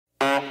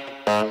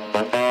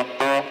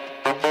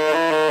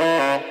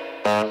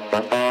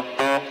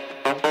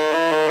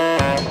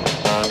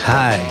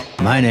Hi,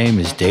 my name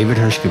is David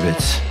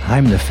Hershkovitz.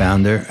 I'm the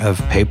founder of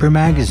Paper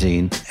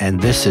Magazine, and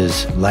this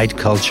is Light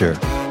Culture.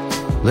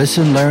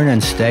 Listen, learn,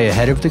 and stay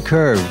ahead of the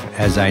curve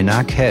as I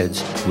knock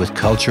heads with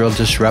cultural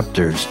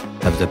disruptors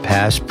of the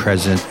past,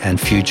 present,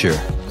 and future.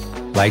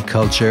 Light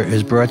Culture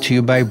is brought to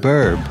you by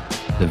Burb,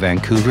 the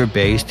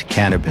Vancouver-based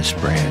cannabis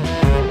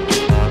brand.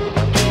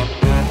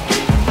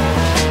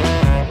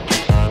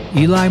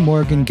 Eli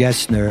Morgan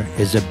Gessner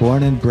is a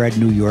born and bred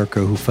New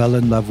Yorker who fell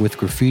in love with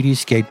graffiti,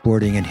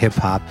 skateboarding, and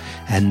hip-hop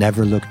and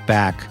never looked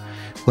back.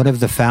 One of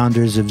the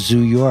founders of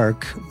Zoo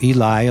York,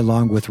 Eli,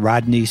 along with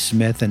Rodney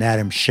Smith and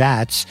Adam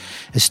Schatz,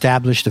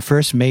 established the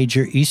first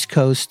major East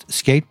Coast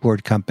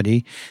skateboard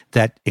company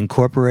that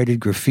incorporated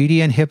graffiti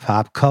and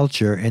hip-hop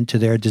culture into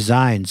their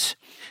designs.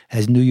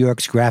 As New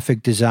York's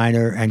graphic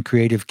designer and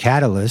creative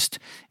catalyst,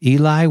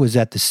 Eli was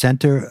at the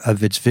center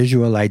of its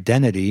visual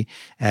identity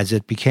as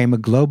it became a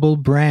global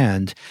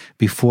brand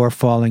before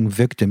falling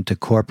victim to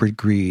corporate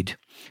greed.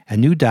 A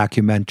new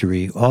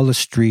documentary, All the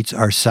Streets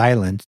Are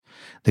Silent,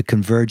 The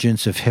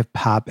Convergence of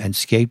Hip-Hop and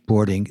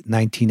Skateboarding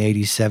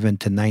 1987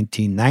 to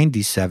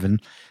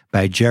 1997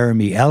 by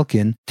Jeremy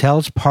Elkin,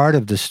 tells part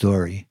of the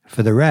story.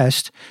 For the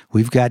rest,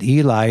 we've got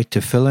Eli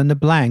to fill in the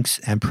blanks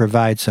and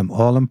provide some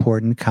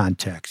all-important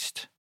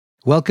context.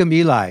 Welcome,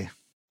 Eli.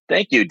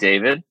 Thank you,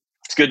 David.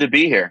 It's good to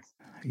be here.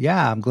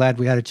 Yeah, I'm glad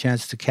we had a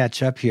chance to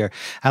catch up here.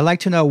 I'd like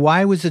to know,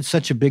 why was it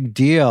such a big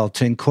deal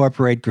to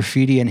incorporate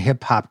graffiti and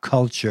hip-hop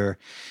culture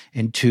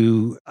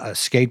into a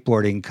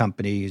skateboarding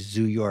company,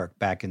 Zoo York,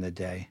 back in the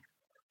day?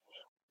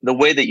 The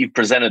way that you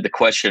presented the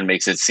question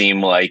makes it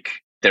seem like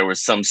there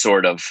was some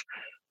sort of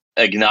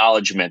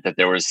acknowledgement that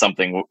there was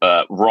something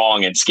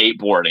wrong in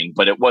skateboarding,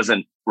 but it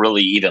wasn't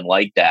really even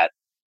like that.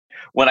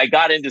 When I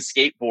got into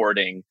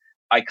skateboarding,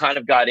 I kind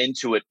of got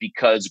into it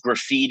because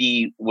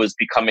graffiti was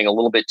becoming a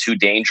little bit too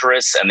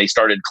dangerous, and they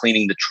started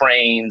cleaning the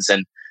trains,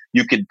 and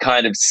you could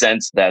kind of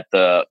sense that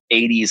the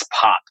 80s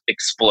pop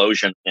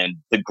explosion and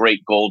the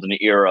great golden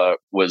era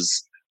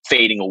was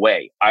fading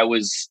away. I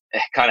was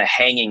kind of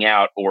hanging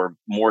out, or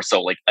more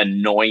so like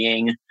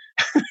annoying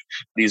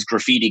these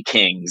graffiti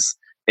kings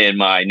in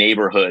my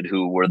neighborhood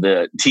who were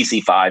the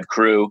TC5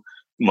 crew,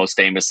 most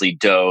famously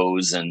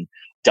Doze and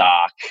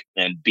Doc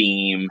and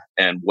Beam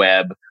and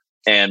Webb.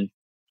 And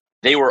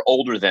they were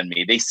older than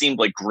me. They seemed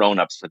like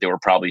grown-ups, but they were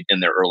probably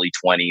in their early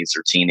 20s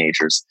or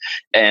teenagers.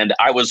 And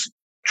I was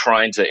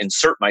trying to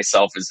insert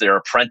myself as their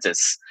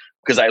apprentice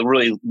because I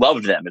really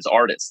loved them as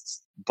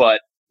artists.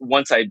 But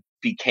once I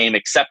became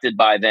accepted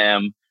by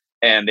them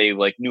and they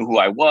like knew who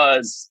I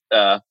was,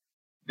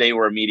 they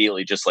were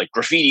immediately just like,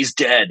 graffiti's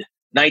dead.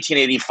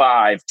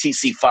 1985,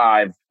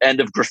 TC5, end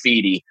of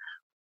graffiti.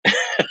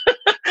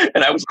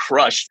 And I was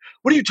crushed.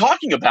 What are you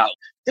talking about?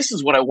 This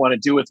is what I want to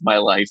do with my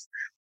life.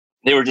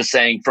 They were just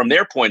saying, from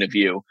their point of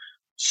view,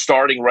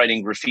 starting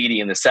writing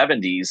graffiti in the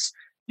 70s,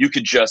 you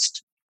could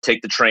just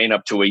take the train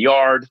up to a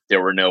yard.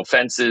 There were no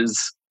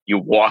fences. You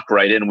walk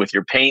right in with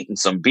your paint and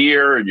some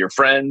beer and your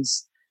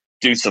friends,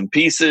 do some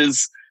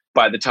pieces.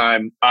 By the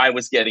time I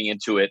was getting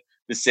into it,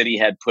 the city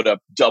had put up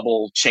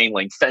double chain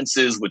link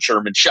fences with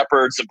German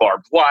shepherds and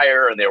barbed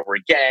wire, and there were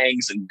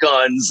gangs and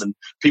guns, and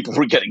people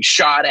were getting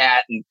shot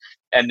at.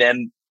 And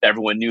then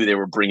everyone knew they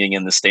were bringing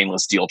in the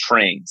stainless steel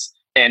trains.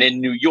 And in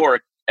New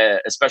York,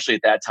 especially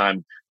at that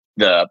time,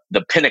 the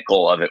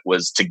pinnacle of it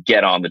was to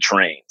get on the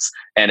trains.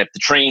 And if the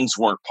trains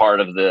weren't part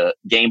of the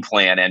game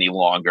plan any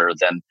longer,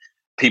 then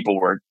people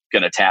were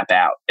going to tap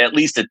out, at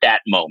least at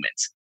that moment.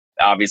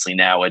 Obviously,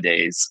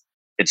 nowadays,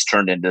 it's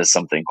turned into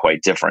something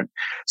quite different.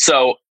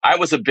 So I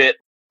was a bit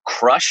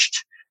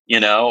crushed,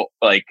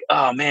 like,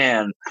 oh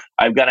man,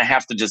 I'm going to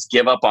have to just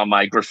give up on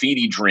my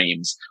graffiti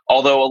dreams.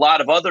 Although a lot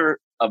of other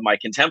of my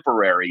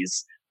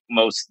contemporaries,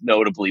 most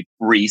notably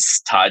Reese,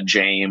 Todd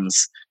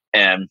James,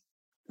 and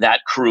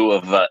that crew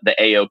of the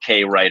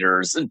AOK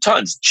writers and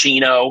tons,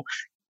 Chino,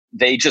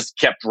 they just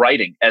kept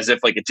writing as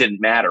if like it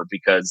didn't matter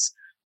because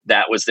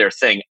that was their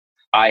thing.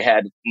 I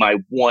had my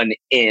one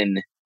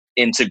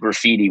into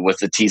graffiti with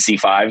the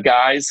TC5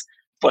 guys,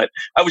 but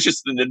I was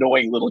just an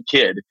annoying little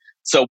kid.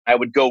 So I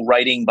would go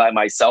writing by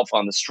myself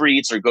on the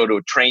streets or go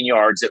to train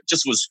yards. It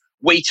just was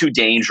way too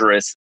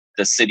dangerous.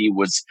 The city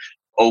was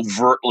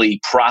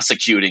overtly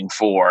prosecuting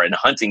for and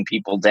hunting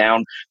people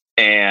down.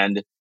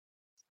 And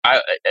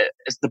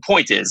the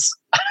point is,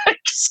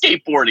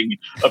 skateboarding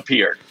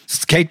appeared.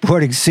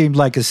 Skateboarding seemed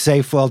like a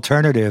safe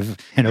alternative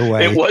in a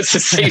way. It was a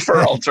safer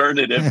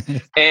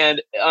alternative.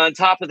 And on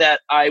top of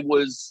that,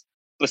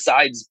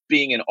 besides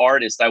being an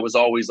artist, I was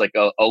always like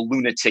a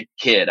lunatic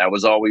kid. I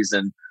was always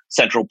in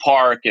Central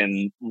Park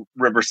and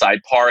Riverside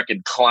Park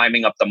and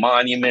climbing up the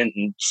monument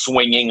and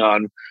swinging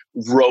on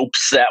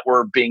ropes that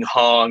were being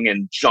hung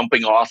and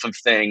jumping off of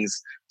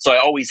things. So I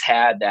always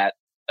had that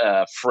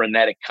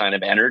frenetic kind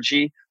of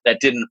energy that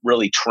didn't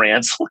really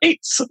translate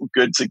so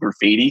good to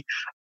graffiti.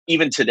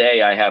 Even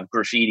today, I have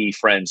graffiti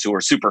friends who are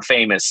super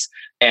famous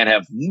and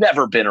have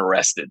never been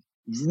arrested,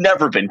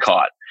 never been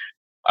caught.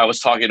 I was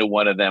talking to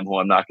one of them who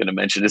I'm not going to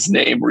mention his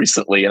name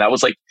recently. And I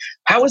was like,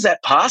 how is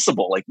that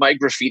possible? Like my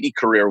graffiti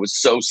career was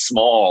so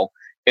small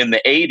in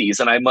the 80s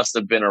and I must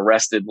have been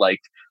arrested like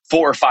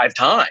 4 or 5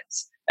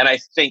 times. And I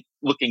think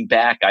looking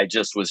back, I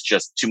just was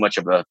just too much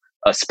of a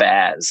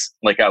spaz.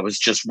 Like I was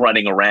just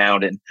running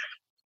around and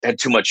had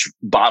too much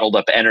bottled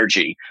up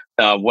energy.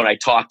 When I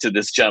talked to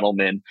this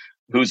gentleman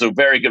who's a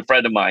very good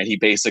friend of mine, he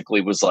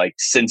basically was like,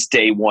 since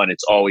day one,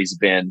 it's always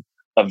been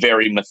a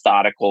very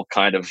methodical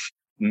kind of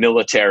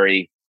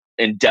military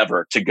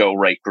endeavor to go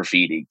write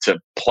graffiti, to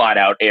plot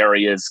out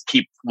areas,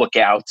 keep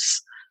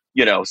lookouts,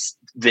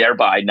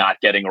 thereby not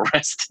getting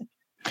arrested.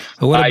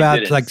 What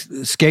about like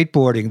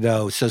skateboarding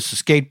though? So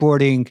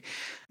skateboarding,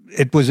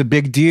 it was a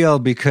big deal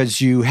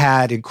because you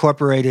had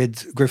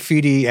incorporated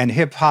graffiti and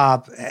hip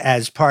hop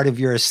as part of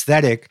your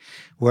aesthetic,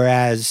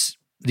 whereas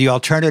the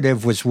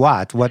alternative was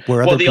what? What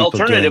were other people doing? Well,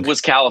 the alternative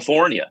was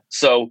California.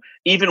 So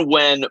even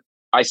when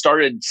I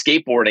started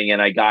skateboarding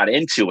and I got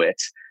into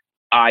it,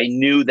 I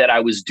knew that I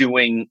was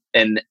doing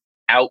an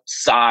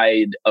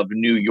outside of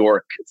New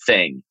York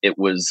thing. It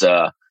was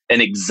an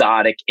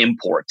exotic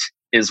import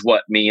is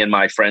what me and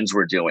my friends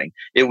were doing.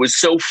 It was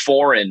so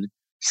foreign,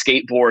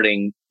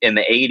 skateboarding in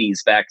the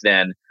 80s back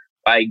then.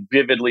 I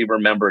vividly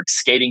remembered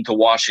skating to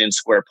Washington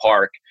Square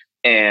Park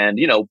and,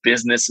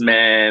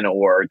 businessmen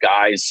or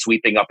guys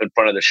sweeping up in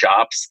front of the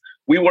shops.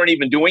 We weren't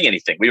even doing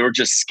anything. We were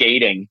just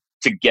skating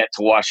to get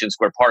to Washington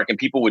Square Park and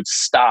people would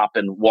stop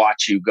and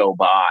watch you go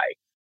by.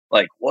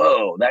 Like,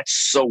 whoa, that's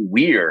so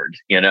weird,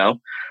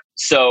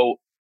 So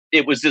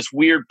it was this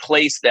weird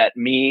place that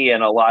me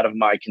and a lot of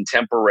my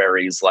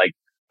contemporaries like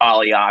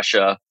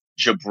Alyasha,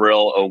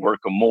 Jabril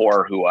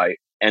O'Werka-Moore, who I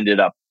ended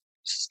up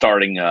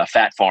starting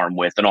Fat Farm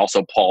with, and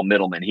also Paul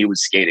Middleman. He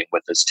was skating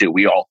with us too.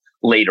 We all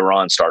later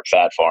on start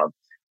Fat Farm.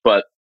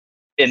 But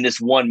in this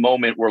one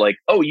moment, we're like,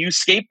 oh, you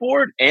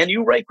skateboard and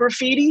you write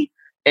graffiti?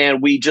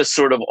 And we just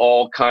sort of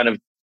all kind of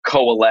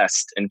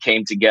coalesced and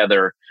came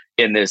together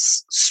in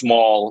this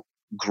small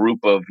group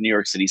of New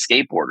York City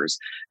skateboarders.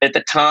 At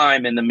the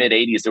time, in the mid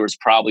 80s, there was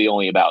probably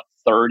only about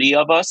 30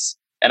 of us.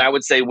 And I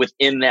would say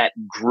within that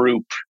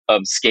group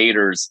of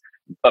skaters,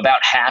 about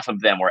half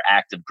of them were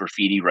active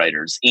graffiti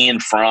writers. Ian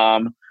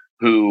Fromm,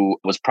 who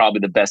was probably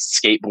the best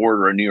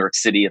skateboarder in New York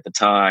City at the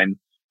time,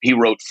 he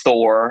wrote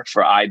Thor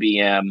for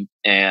IBM,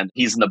 and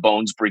he's in the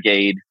Bones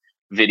Brigade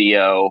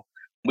video.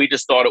 We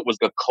just thought it was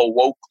a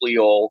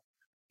colloquial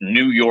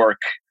New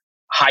York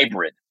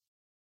hybrid.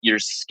 You're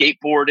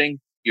skateboarding,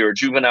 you're a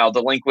juvenile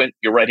delinquent,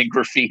 you're writing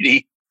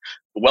graffiti.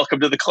 Welcome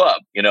to the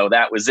club.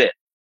 That was it.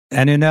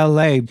 And in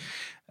LA,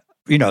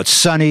 it's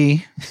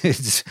sunny.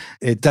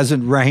 It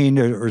doesn't rain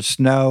or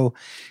snow.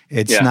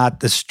 It's not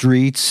the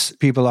streets.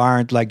 People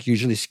aren't like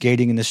usually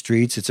skating in the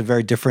streets. It's a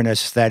very different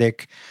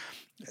aesthetic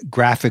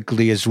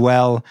graphically as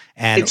well.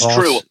 And it's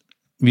also true.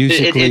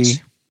 Musically.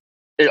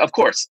 Of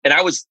course. And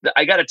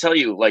I got to tell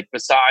you, like,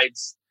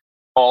 besides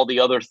all the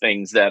other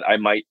things that I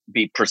might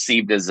be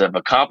perceived as of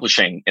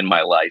accomplishing in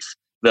my life,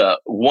 the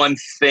one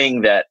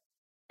thing that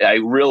I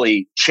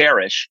really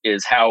cherish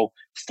is how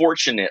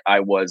fortunate I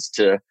was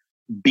to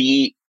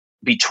be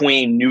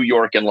between New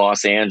York and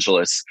Los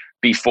Angeles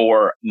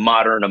before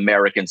modern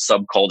American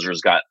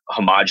subcultures got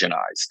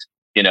homogenized.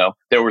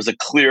 There was a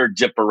clear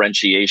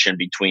differentiation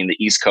between the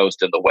East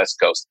Coast and the West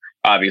Coast.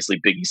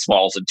 Obviously, Biggie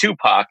Smalls and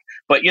Tupac.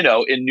 But,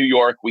 in New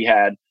York, we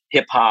had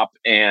hip hop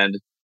and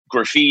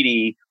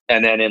graffiti.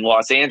 And then in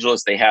Los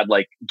Angeles, they had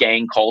like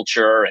gang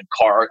culture and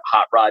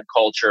hot rod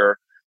culture.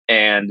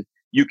 And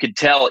you could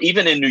tell,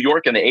 even in New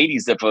York in the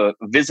 80s, if a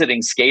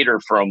visiting skater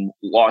from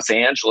Los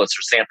Angeles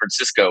or San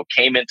Francisco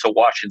came into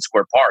Washington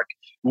Square Park,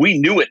 we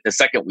knew it the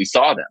second we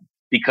saw them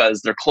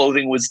because their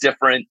clothing was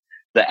different,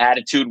 the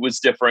attitude was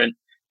different.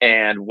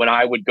 And when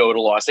I would go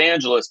to Los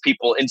Angeles,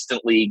 people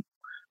instantly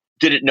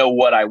didn't know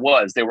what I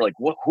was. They were like,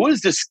 who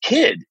is this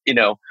kid?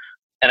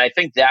 And I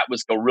think that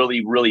was a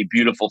really, really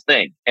beautiful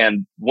thing.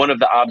 And one of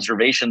the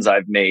observations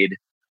I've made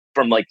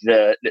from like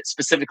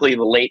specifically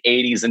the late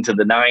 80s into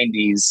the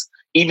 90s,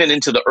 even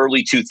into the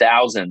early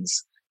 2000s,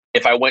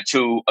 if I went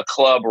to a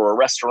club or a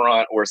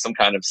restaurant or some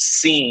kind of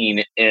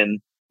scene in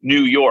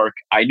New York,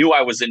 I knew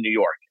I was in New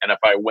York. And if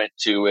I went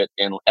to it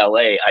in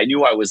LA, I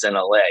knew I was in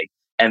LA.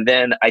 And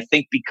then I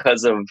think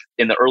because of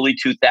in the early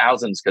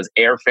 2000s, because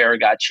airfare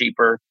got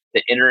cheaper,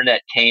 the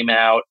internet came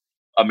out,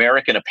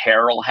 American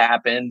Apparel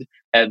happened.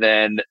 And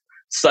then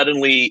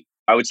suddenly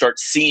I would start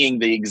seeing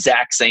the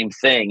exact same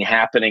thing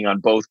happening on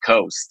both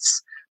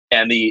coasts.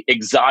 And the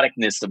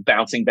exoticness of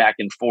bouncing back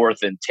and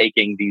forth and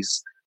taking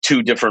these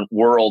two different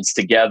worlds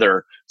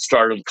together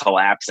started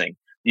collapsing.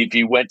 If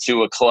you went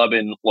to a club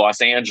in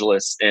Los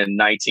Angeles in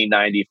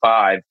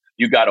 1995,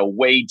 you got a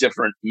way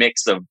different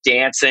mix of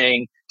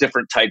dancing,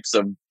 different types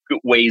of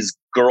ways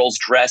girls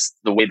dressed,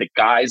 the way the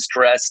guys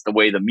dressed, the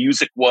way the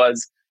music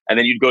was. And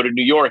then you'd go to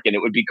New York and it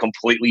would be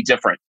completely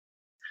different.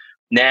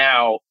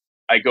 Now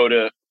I go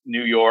to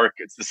New York,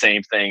 it's the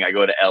same thing. I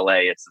go to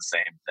LA, it's the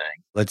same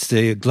thing. It's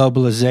the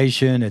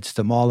globalization, it's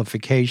the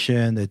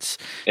mallification, it's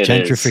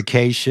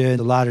gentrification.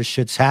 A lot of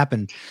shit's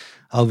happened.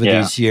 over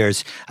these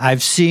years.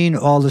 I've seen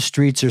All the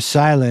Streets Are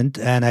Silent,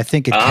 and I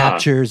think it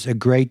captures a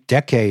great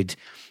decade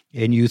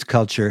in youth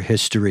culture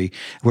history.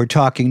 We're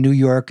talking New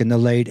York in the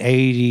late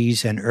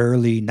 80s and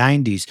early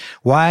 90s.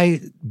 Why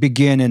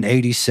begin in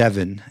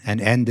 87 and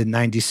end in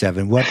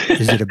 97? What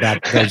is it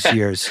about those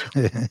years?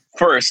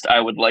 First, I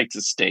would like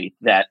to state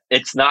that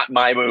it's not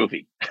my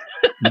movie.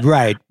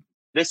 Right.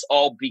 This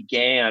all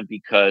began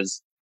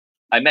because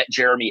I met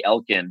Jeremy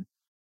Elkin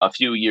a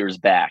few years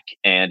back,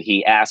 and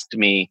he asked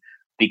me,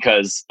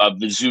 because of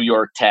the Zoo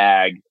York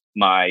tag,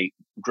 my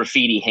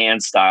graffiti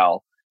hand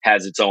style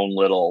has its own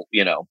little,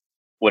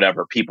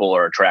 whatever, people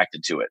are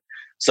attracted to it.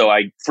 So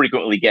I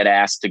frequently get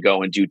asked to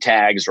go and do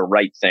tags or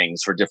write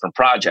things for different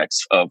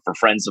projects for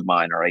friends of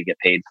mine, or I get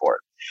paid for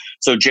it.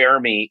 So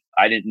Jeremy,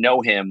 I didn't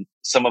know him.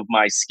 Some of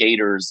my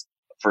skaters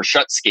for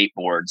Shut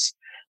Skateboards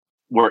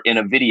were in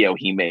a video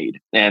he made,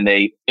 and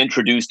they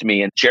introduced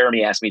me, and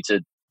Jeremy asked me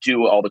to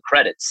do all the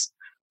credits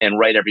and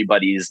write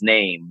everybody's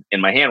name in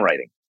my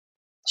handwriting.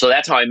 So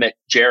that's how I met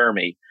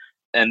Jeremy.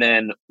 And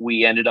then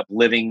we ended up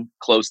living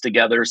close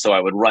together. So I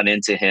would run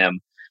into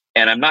him.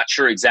 And I'm not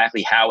sure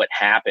exactly how it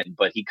happened,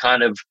 but he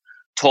kind of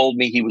told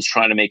me he was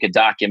trying to make a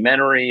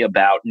documentary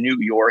about New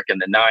York in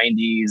the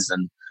 90s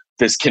and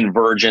this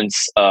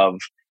convergence of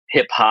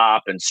hip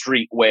hop and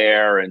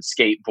streetwear and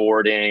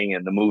skateboarding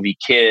and the movie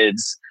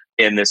Kids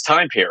in this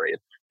time period.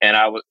 And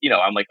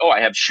I'm like, oh,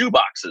 I have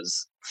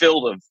shoeboxes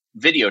filled of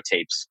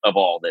videotapes of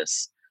all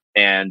this.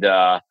 And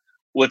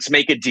let's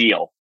make a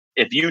deal.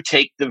 If you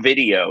take the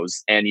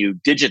videos and you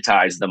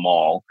digitize them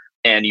all,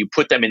 and you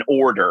put them in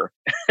order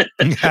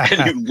and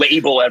you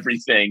label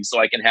everything so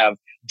I can have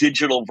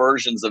digital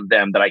versions of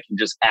them that I can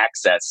just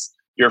access,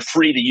 you're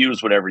free to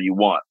use whatever you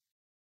want.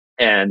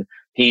 And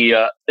he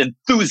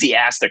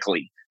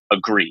enthusiastically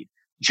agreed.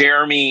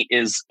 Jeremy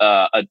is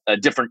a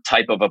different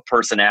type of a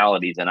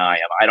personality than I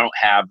am. I don't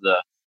have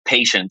the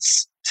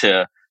patience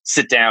to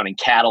sit down and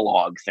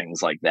catalog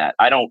things like that.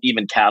 I don't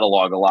even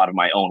catalog a lot of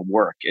my own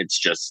work. It's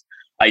just,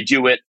 I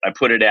do it, I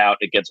put it out,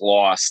 it gets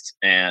lost,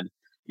 and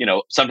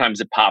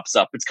sometimes it pops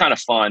up. It's kind of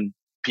fun.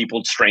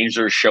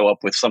 Strangers show up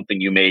with something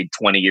you made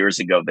 20 years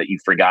ago that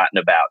you've forgotten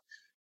about.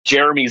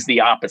 Jeremy's the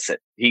opposite.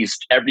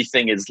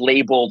 Everything is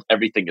labeled,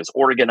 everything is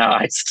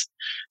organized.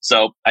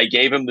 So I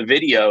gave him the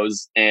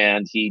videos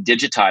and he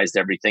digitized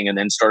everything and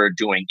then started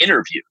doing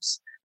interviews.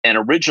 And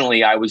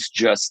originally I was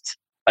just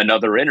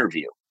another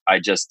interview. I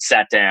just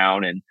sat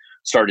down and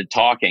started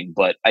talking.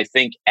 But I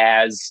think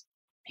as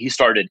he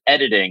started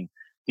editing,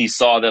 he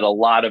saw that a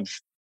lot of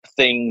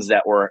things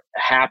that were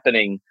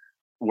happening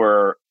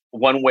were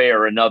one way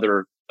or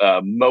another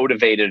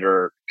motivated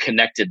or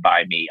connected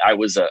by me. I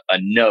was a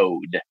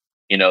node,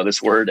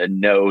 this word, a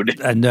node.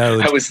 A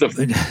node. I was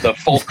the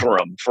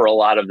fulcrum for a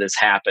lot of this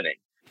happening.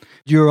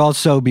 You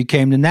also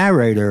became the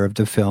narrator of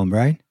the film,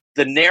 right?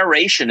 The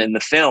narration in the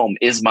film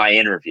is my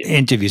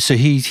interview. So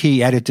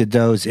he edited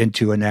those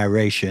into a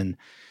narration,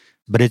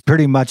 but it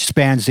pretty much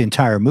spans the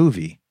entire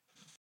movie.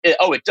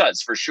 It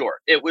does, for sure.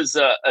 It was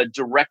a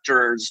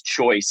director's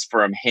choice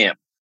from him.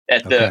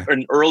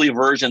 In early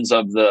versions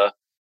of the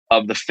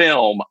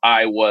film,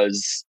 I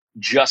was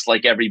just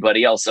like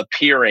everybody else,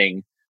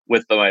 appearing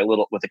with the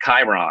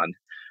chyron.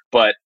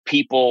 But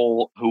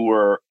people who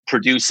were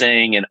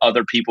producing and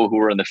other people who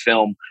were in the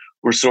film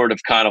were sort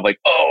of kind of like,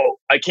 oh,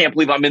 I can't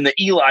believe I'm in the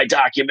Eli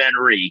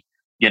documentary,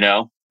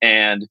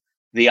 And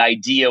the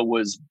idea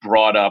was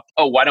brought up,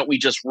 oh, why don't we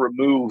just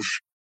remove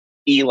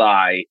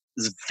Eli's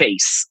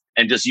face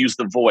and just use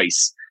the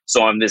voice?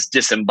 So I'm this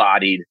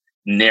disembodied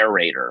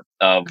narrator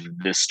of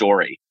this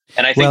story.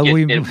 And I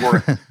think it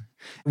worked.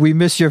 We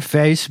miss your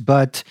face,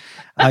 but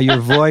your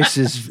voice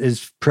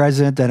is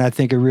present, and I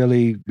think it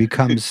really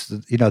becomes,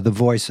 the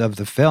voice of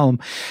the film.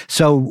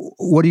 So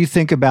what do you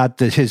think about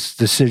his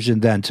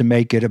decision then to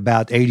make it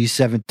about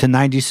 87 to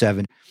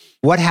 97?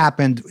 What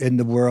happened in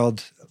the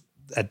world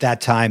at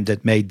that time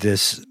that made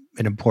this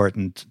an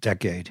important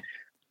decade?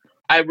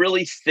 I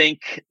really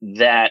think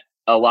that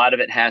a lot of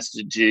it has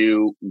to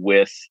do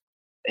with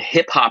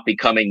hip hop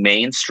becoming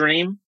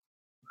mainstream.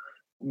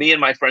 Me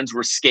and my friends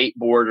were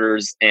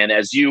skateboarders. And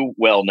as you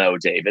well know,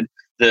 David,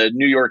 the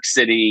New York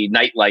City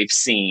nightlife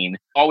scene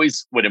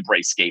always would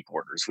embrace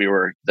skateboarders. We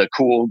were the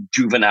cool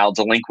juvenile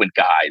delinquent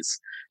guys,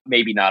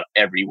 maybe not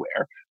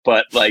everywhere,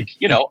 but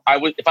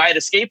if I had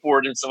a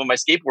skateboard and some of my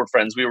skateboard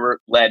friends, we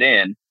were let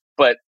in.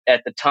 But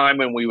at the time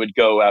when we would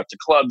go out to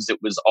clubs, it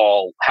was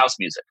all house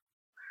music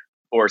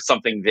or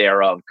something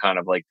thereof, kind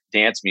of like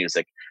dance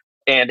music.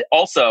 And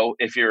also,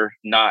 if you're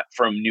not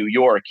from New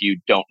York, you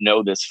don't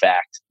know this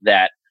fact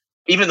that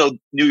even though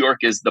New York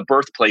is the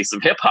birthplace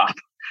of hip hop,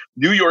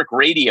 New York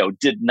radio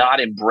did not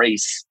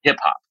embrace hip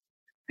hop.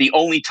 The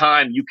only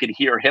time you could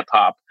hear hip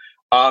hop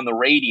on the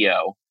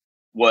radio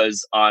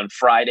was on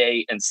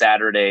Friday and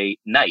Saturday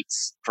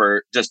nights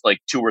for just like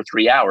 2 or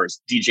 3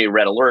 hours. DJ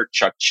Red Alert,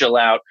 Chuck Chill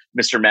Out,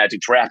 Mr.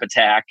 Magic's Rap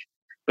Attack.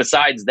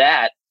 Besides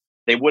that,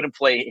 they wouldn't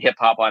play hip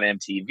hop on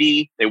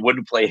MTV. They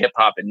wouldn't play hip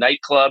hop in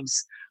nightclubs.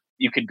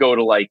 You could go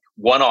to like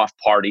one-off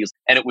parties,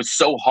 and it was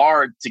so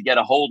hard to get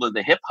a hold of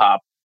the hip hop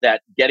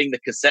that getting the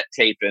cassette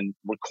tape and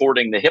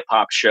recording the hip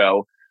hop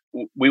show,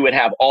 we would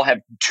all have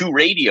two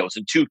radios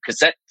and two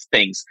cassette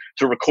things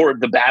to record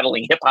the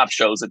battling hip hop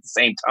shows at the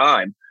same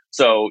time.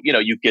 So,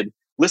 you could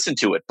listen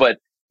to it. But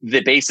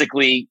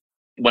basically,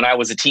 when I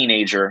was a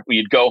teenager,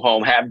 we'd go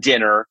home, have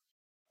dinner,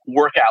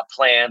 work out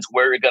plans,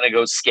 where you're going to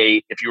go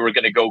skate, if you were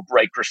going to go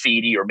write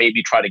graffiti or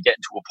maybe try to get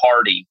into a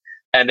party,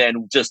 and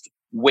then just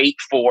wait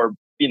for,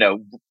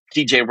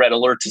 DJ Red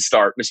Alert to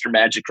start, Mr.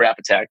 Magic Rap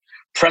Attack,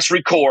 press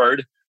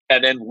record,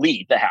 and then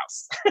leave the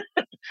house.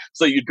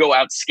 So you'd go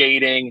out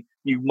skating.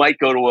 You might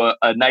go to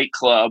a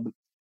nightclub.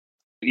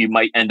 You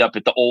might end up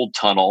at the Old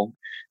Tunnel.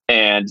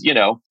 And,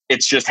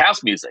 it's just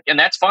house music. And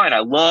that's fine. I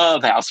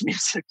love house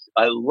music.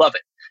 I love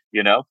it,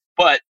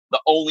 But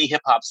the only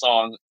hip hop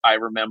song I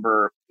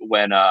remember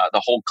when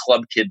the whole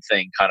Club Kid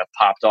thing kind of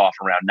popped off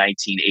around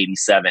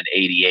 1987,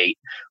 88.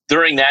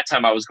 During that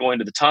time, I was going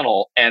to the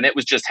Tunnel, and it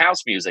was just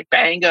house music.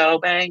 Bango,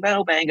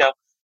 bango, bango.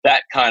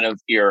 That kind of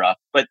era.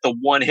 But the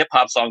one hip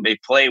hop song they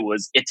play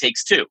was It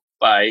Takes Two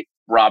by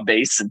Rob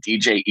Bass and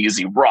DJ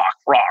Easy. Rock,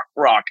 rock,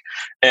 rock.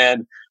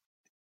 And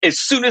as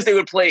soon as they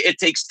would play It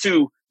Takes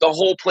Two, the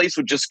whole place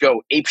would just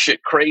go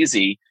apeshit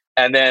crazy.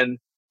 And then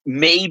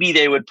maybe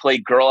they would play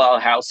Girl, I'll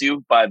House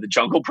You by the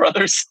Jungle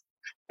Brothers.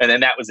 And then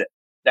that was it.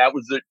 That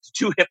was the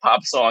two hip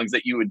hop songs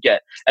that you would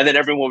get. And then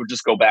everyone would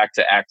just go back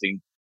to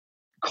acting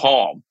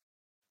calm.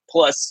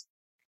 Plus,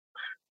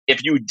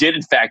 if you did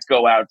in fact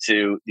go out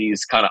to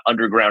these kind of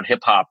underground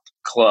hip hop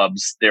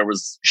clubs, there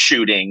was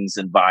shootings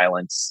and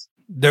violence.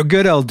 They're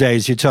good old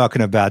days you're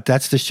talking about.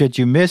 That's the shit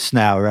you miss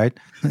now, right?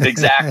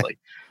 Exactly.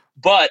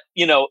 But,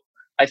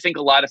 I think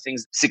a lot of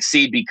things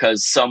succeed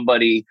because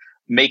somebody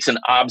makes an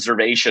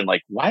observation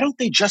like, why don't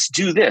they just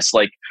do this?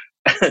 Like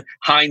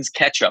Heinz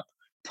ketchup,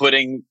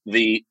 putting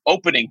the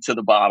opening to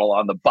the bottle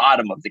on the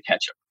bottom of the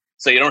ketchup.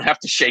 So you don't have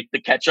to shake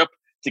the ketchup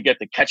to get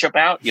the ketchup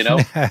out,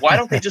 Why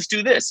don't they just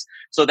do this?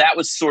 So that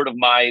was sort of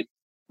my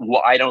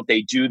why don't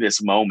they do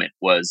this moment,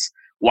 was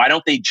why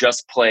don't they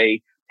just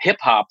play hip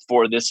hop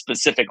for this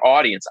specific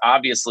audience?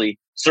 Obviously,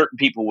 certain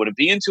people wouldn't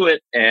be into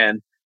it,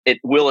 and it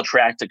will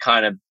attract a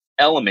kind of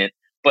element.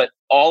 But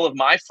all of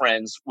my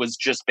friends was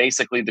just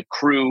basically the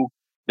crew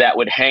that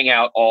would hang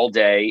out all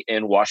day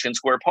in Washington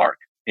Square Park,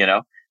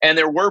 and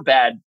there were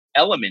bad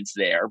elements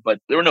there, but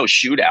there were no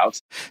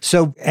shootouts.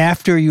 So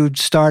after you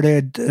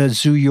started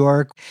Zoo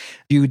York,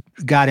 you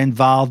got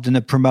involved in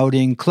the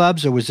promoting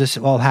clubs, or was this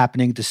all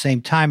happening at the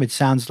same time? It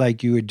sounds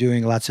like you were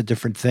doing lots of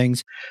different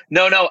things.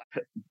 No.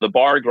 The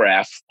bar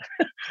graph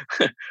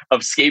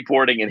of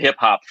skateboarding and hip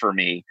hop for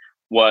me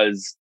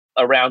was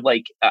around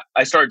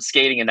I started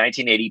skating in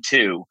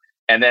 1982,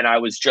 and then I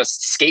was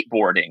just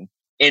skateboarding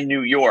in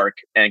New York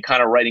and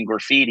kind of writing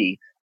graffiti.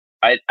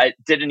 I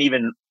didn't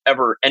even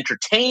ever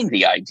entertain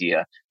the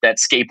idea that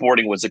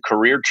skateboarding was a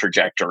career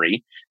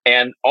trajectory.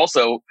 And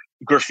also,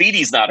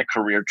 graffiti's not a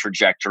career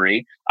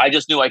trajectory. I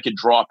just knew I could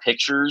draw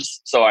pictures.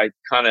 So I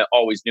kind of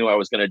always knew I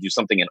was going to do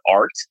something in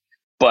art.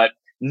 But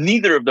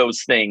neither of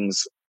those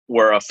things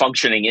were a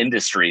functioning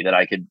industry that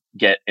I could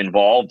get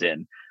involved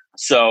in.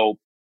 So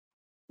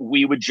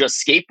we would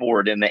just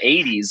skateboard in the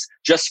 80s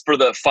just for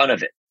the fun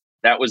of it.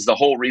 That was the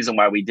whole reason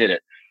why we did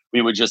it.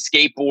 We would just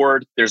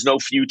skateboard. There's no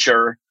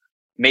future.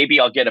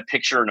 Maybe I'll get a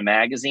picture in a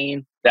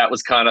magazine. That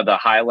was kind of the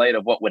highlight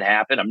of what would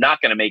happen. I'm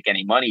not going to make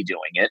any money doing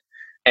it.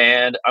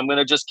 And I'm going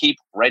to just keep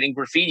writing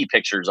graffiti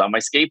pictures on my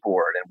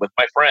skateboard and with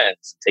my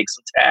friends, take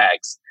some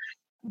tags.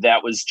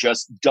 That was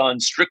just done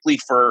strictly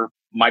for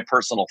my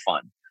personal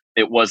fun.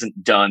 It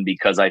wasn't done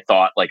because I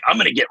thought I'm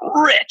going to get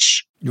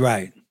rich.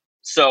 Right.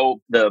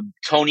 So the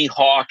Tony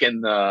Hawk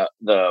and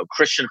the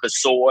Christian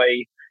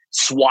Hosoi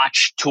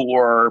Swatch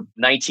Tour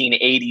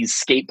 1980s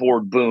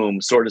skateboard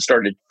boom sort of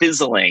started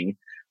fizzling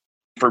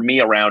for me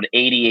around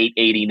 88,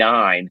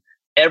 89.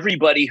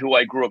 Everybody who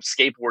I grew up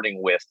skateboarding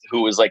with,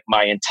 who was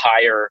my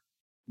entire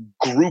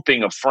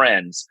grouping of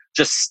friends,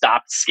 just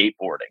stopped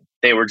skateboarding.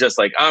 They were just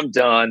I'm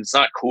done. It's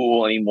not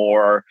cool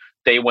anymore.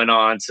 They went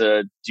on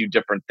to do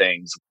different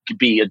things,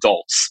 be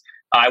adults.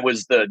 I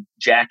was the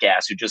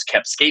jackass who just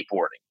kept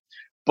skateboarding.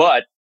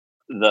 But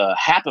the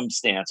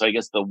happenstance, I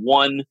guess the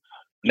one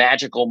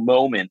magical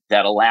moment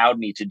that allowed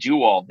me to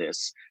do all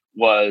this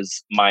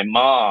was my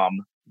mom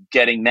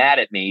getting mad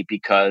at me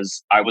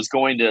because I was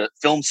going to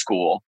film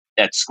school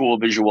at School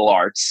of Visual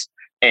Arts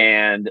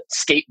and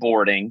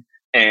skateboarding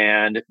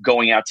and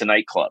going out to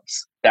nightclubs.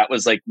 That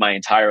was my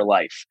entire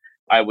life.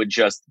 I would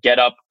just get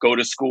up, go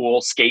to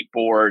school,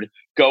 skateboard,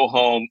 go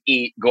home,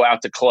 eat, go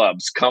out to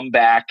clubs, come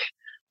back,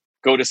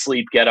 go to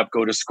sleep, get up,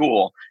 go to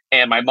school.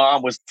 And my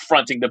mom was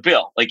fronting the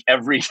bill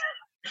every,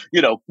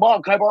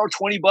 Mom, can I borrow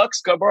 $20?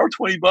 Can I borrow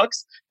 $20?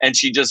 And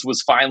she just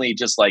was finally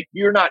just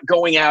you're not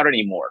going out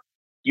anymore.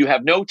 You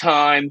have no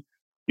time.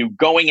 You're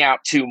going out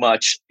too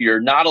much. You're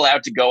not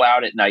allowed to go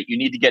out at night. You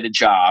need to get a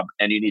job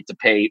and you need to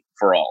pay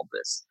for all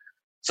this.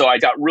 So I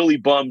got really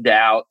bummed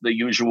out. The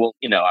usual,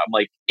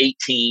 I'm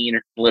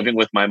 18 living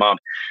with my mom.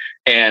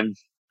 And,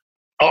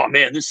 oh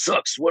man, this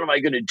sucks. What am I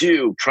going to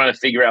do? Trying to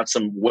figure out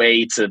some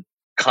way to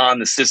con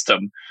the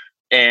system.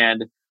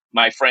 And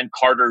my friend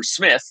Carter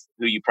Smith,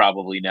 who you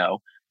probably know,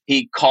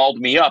 he called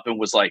me up and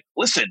was like,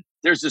 listen,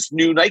 there's this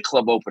new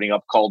nightclub opening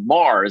up called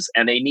Mars,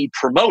 and they need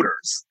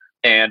promoters.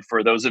 And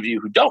for those of you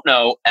who don't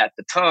know, at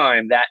the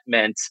time, that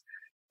meant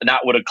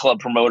not what a club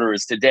promoter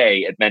is today.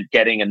 It meant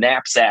getting a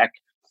knapsack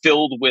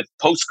filled with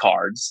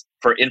postcards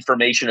for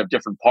information of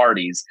different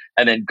parties,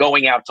 and then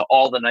going out to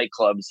all the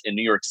nightclubs in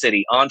New York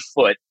City on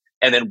foot,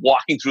 and then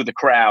walking through the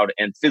crowd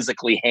and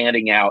physically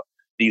handing out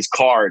these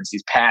cards,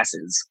 these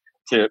passes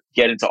to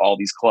get into all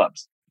these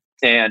clubs.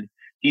 And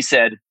he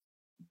said,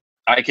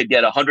 I could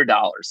get $100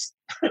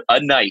 a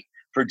night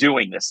for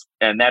doing this.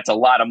 And that's a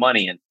lot of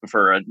money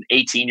for an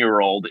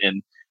 18-year-old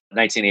in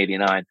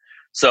 1989.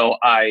 So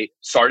I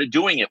started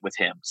doing it with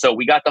him. So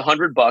we got the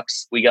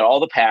 $100, we got all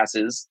the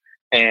passes,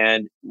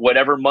 and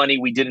whatever money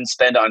we didn't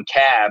spend on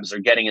cabs or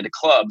getting into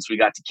clubs, we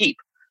got to keep.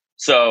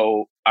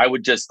 So I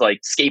would just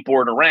like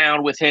skateboard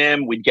around with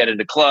him. We'd get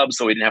into clubs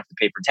so we didn't have to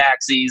pay for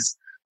taxis.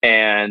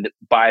 And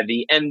by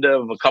the end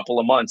of a couple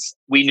of months,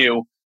 we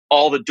knew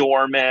all the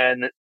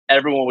doormen,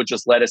 everyone would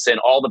just let us in.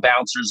 All the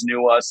bouncers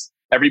knew us.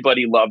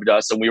 Everybody loved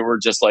us. And we were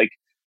just like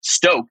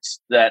stoked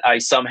that I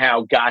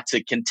somehow got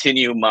to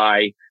continue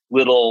my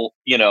little,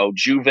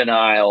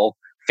 juvenile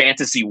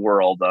fantasy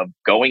world of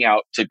going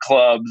out to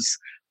clubs,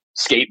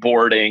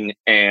 skateboarding,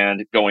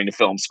 and going to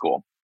film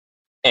school.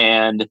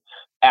 And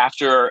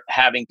after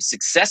having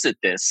success at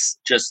this,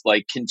 just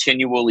like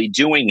continually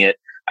doing it,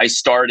 I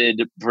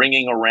started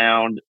bringing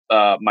around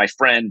my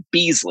friend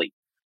Beasley,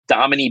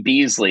 Dominique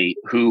Beasley,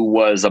 who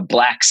was a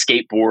black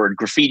skateboard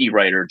graffiti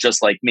writer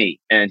just like me.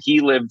 And he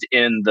lived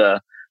in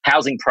the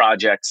housing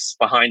projects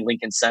behind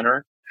Lincoln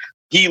Center.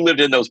 He lived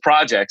in those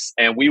projects,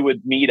 and we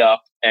would meet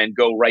up and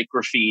go write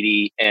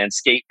graffiti and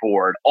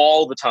skateboard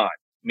all the time.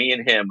 Me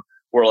and him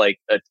were like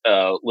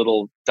a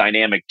little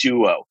dynamic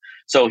duo.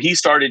 So he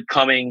started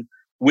coming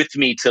with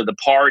me to the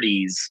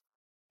parties,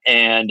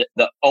 and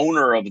the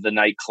owner of the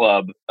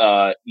nightclub,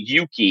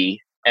 Yuki,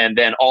 and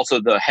then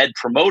also the head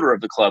promoter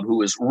of the club,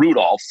 who is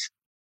Rudolph.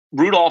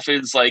 Rudolph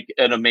is like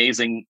an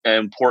amazing,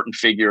 important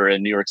figure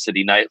in New York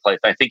City nightlife.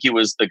 I think he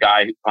was the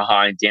guy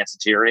behind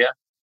Danceteria.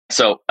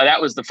 So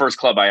that was the first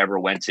club I ever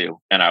went to.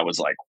 And I was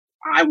like,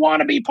 I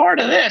want to be part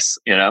of this.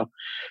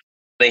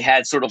 They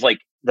had sort of like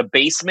the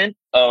basement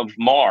of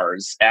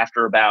Mars.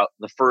 After about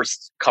the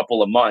first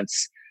couple of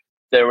months,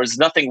 there was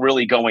nothing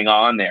really going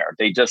on there.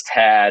 They just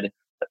had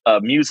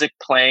music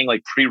playing,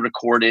 like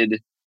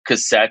pre-recorded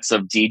cassettes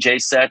of DJ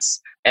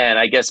sets. And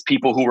I guess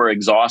people who were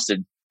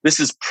exhausted, this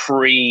is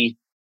pre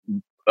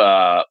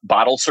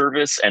bottle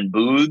service and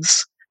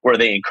booths where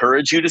they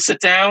encourage you to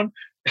sit down.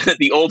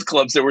 The old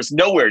clubs, there was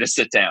nowhere to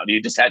sit down.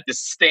 You just had to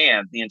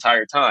stand the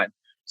entire time.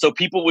 So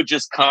people would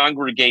just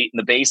congregate in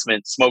the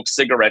basement, smoke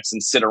cigarettes,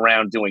 and sit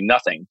around doing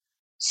nothing.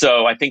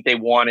 So I think they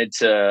wanted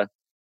to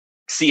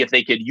see if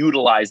they could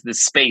utilize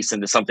this space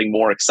into something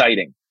more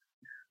exciting.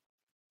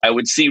 I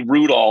would see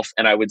Rudolph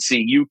and I would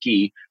see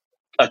Yuki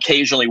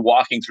occasionally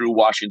walking through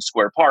Washington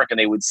Square Park, and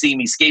they would see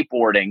me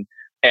skateboarding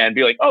and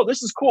be like, oh,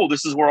 this is cool.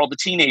 This is where all the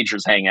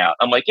teenagers hang out.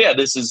 I'm like, yeah,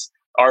 this is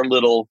our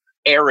little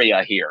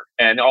area here.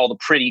 And all the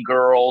pretty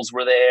girls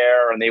were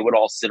there, and they would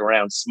all sit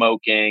around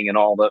smoking, and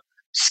all the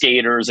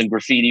skaters and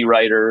graffiti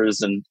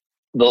writers and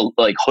the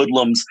like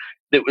hoodlums,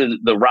 that was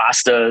the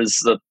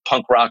Rastas, the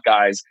punk rock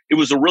guys. It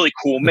was a really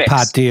cool mix. The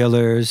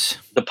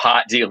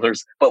pot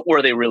dealers. But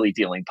were they really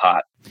dealing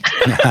pot?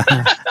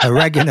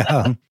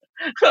 Oregano.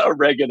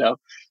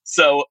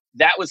 So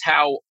that was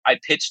how I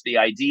pitched the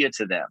idea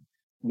to them.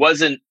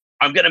 Wasn't,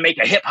 I'm going to make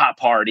a hip hop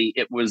party.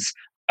 It was,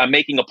 I'm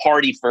making a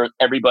party for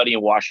everybody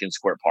in Washington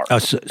Square Park. Oh,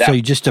 so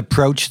you just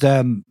approached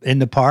them in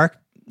the park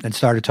and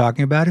started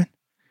talking about it?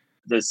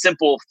 The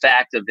simple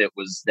fact of it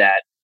was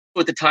that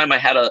at the time I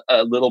had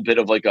a little bit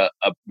of like a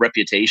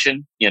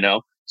reputation,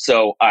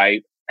 so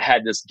I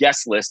had this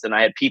guest list, and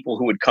I had people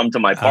who would come to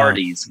my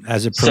parties.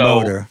 As a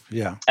promoter,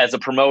 As a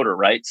promoter,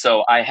 right?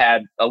 So I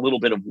had a little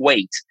bit of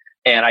weight,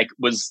 and I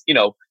was,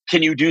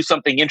 can you do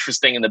something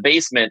interesting in the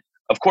basement?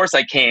 Of course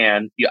I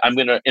can. I'm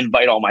going to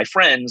invite all my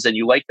friends, and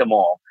you like them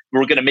all.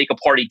 We're going to make a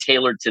party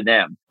tailored to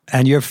them.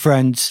 And your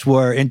friends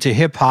were into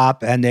hip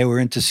hop, and they were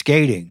into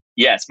skating.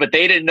 Yes, but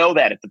they didn't know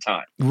that at the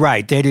time.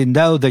 Right. They didn't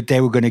know that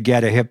they were going to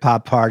get a hip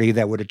hop party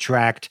that would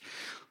attract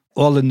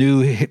all the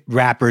new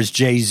rappers,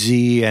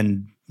 Jay-Z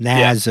and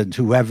Nas and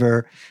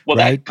whoever. Well,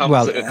 right? That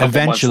comes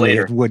eventually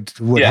it would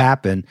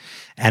happen.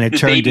 And it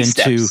turned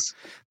into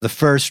the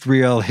first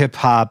real hip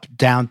hop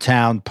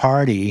downtown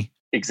party.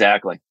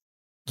 Exactly.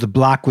 The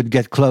block would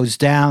get closed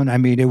down. I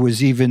mean, it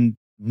was even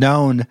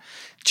known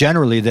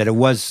generally that it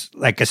was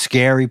like a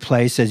scary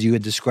place, as you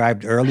had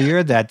described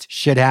earlier, that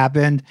shit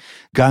happened,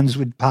 guns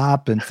would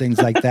pop and things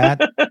like that.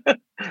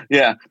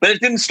 Yeah, but it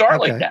didn't start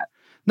like that.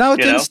 No,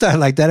 it didn't start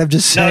like that. I'm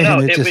just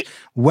saying it just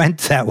went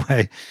that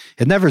way.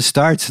 It never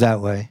starts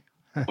that way.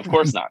 Of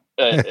course not.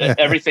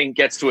 Everything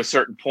gets to a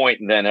certain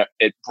point and then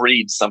it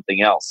breeds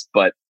something else.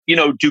 But,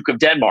 Duke of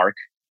Denmark,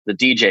 the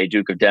DJ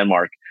Duke of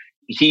Denmark,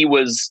 he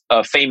was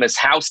a famous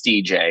house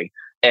DJ,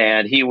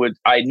 and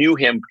I knew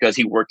him because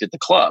he worked at the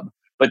club.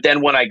 But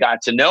then when I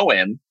got to know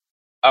him,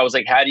 I was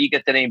like, how do you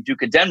get the name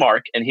Duke of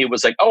Denmark? And he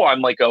was like, oh,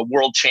 I'm like a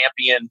world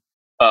champion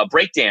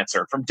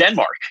breakdancer from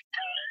Denmark.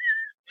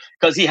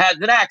 Because he had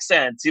an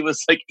accent. He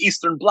was like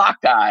Eastern Bloc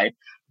guy.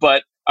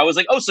 But I was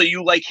like, oh, so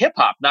you like hip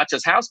hop, not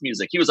just house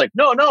music? He was like,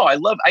 no,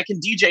 I can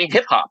DJ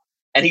hip hop.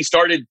 And he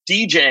started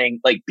DJing,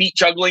 like beat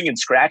juggling and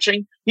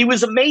scratching. He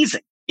was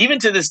amazing. Even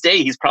to this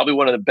day, he's probably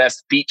one of the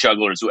best beat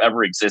jugglers who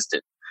ever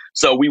existed.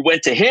 So we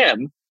went to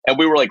him and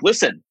we were like,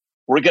 listen,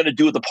 we're going to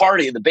do the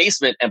party in the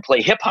basement and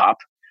play hip hop.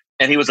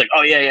 And he was like,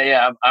 oh,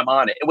 yeah, I'm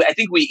on it. I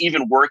think we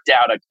even worked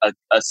out a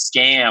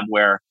scam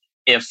where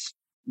if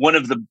one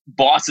of the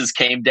bosses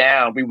came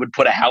down, we would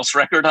put a house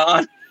record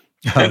on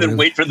and then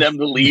wait for them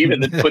to leave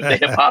and then put the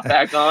hip hop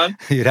back on.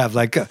 You'd have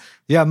like,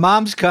 yeah,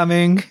 mom's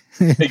coming.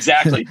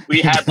 Exactly.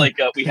 We had like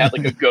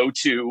a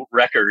go-to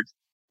record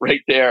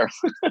right there,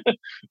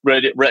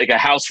 like a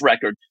house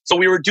record. So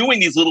we were doing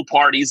these little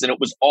parties, and it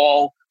was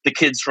all the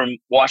kids from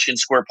Washington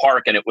Square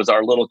Park, and it was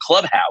our little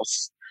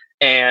clubhouse.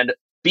 And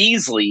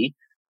Beasley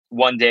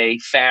one day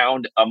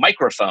found a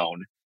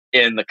microphone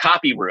in the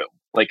copy room,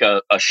 like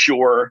a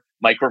Shure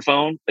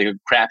microphone, like a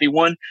crappy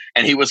one.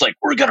 And he was like,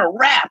 we're going to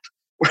rap.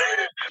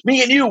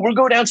 Me and you, we'll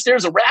go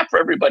downstairs and rap for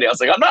everybody. I was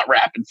like, I'm not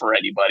rapping for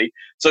anybody.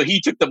 So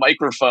he took the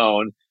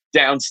microphone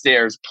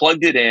downstairs,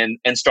 plugged it in,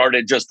 and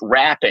started just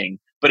rapping.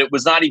 But it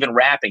was not even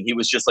rapping. He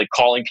was just like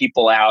calling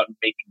people out and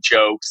making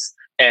jokes.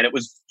 And it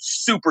was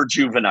super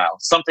juvenile,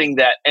 something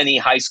that any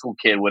high school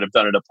kid would have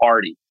done at a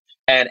party.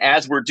 And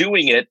as we're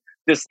doing it,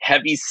 this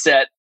heavy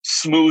set,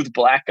 smooth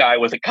black guy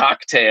with a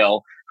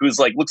cocktail who's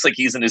like, looks like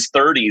he's in his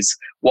 30s,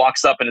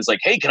 walks up and is like,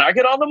 hey, can I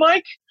get on the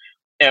mic?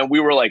 And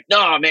we were like,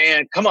 nah,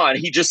 man, come on.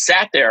 He just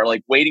sat there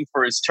like waiting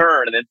for his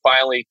turn. And then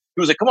finally he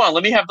was like, come on,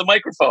 let me have the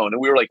microphone.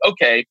 And we were like,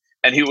 okay.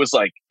 And he was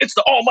like, it's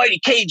the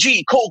almighty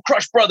KG, Cold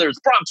Crush Brothers,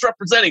 Bronx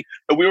representing.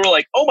 And we were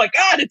like, oh my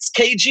God, it's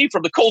KG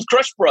from the Cold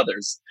Crush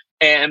Brothers.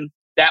 And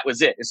that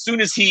was it. As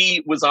soon as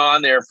he was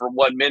on there for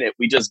 1 minute,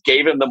 we just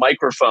gave him the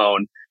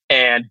microphone.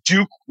 And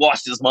Duke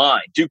lost his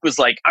mind. Duke was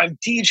like, I'm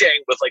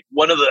DJing with like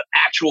one of the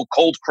actual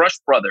Cold Crush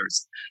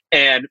Brothers.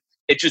 And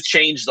it just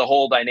changed the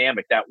whole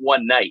dynamic that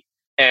one night.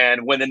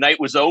 And when the night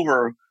was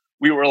over,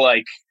 we were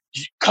like,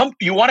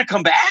 you want to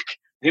come back?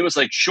 And he was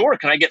like, sure.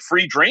 Can I get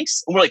free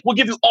drinks? And we're like, we'll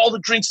give you all the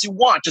drinks you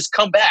want. Just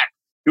come back.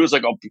 He was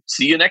like, I'll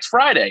see you next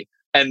Friday.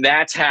 And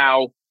that's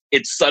how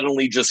it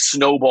suddenly just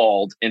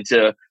snowballed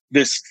into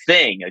this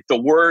thing. Like the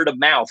word of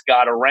mouth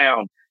got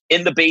around.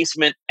 In the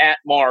basement at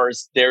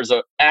Mars, there's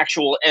an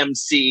actual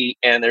MC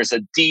and there's a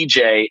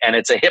DJ and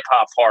it's a hip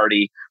hop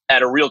party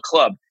at a real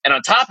club. And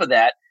on top of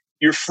that,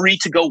 you're free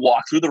to go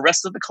walk through the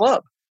rest of the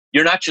club.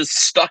 You're not just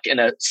stuck in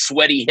a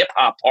sweaty hip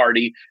hop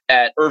party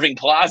at Irving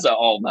Plaza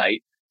all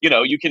night. You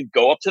know, you can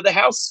go up to the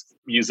house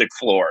music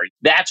floor.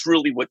 That's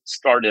really what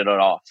started it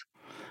off.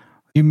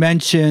 You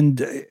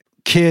mentioned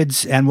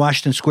Kids and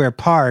Washington Square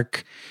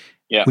Park,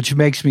 which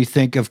makes me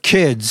think of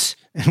Kids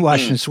in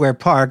Washington Square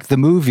Park, the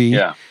movie.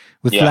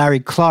 With Larry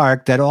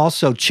Clark, that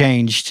also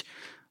changed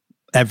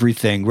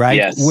everything, right?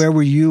 Yes. Where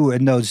were you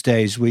in those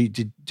days?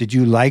 Did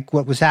you like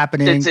what was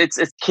happening? It's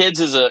Kids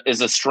is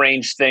a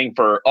strange thing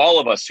for all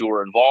of us who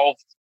were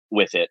involved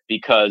with it,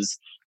 because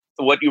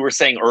what you were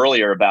saying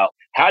earlier about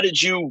how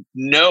did you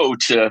know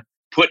to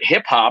put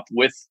hip hop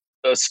with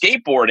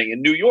skateboarding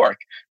in New York?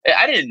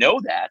 I didn't know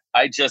that.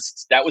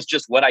 That was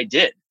just what I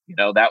did. You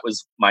know, that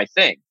was my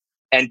thing.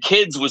 And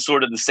Kids was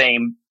sort of the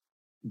same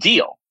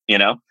deal. You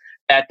know,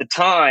 at the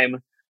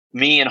time,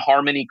 me and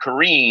Harmony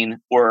Korine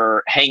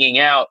were hanging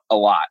out a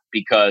lot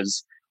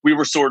because we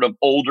were sort of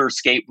older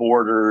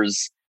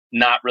skateboarders,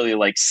 not really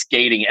like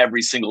skating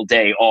every single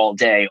day, all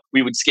day.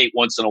 We would skate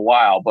once in a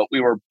while, but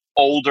we were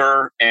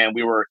older and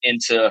we were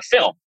into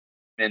film.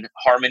 And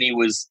Harmony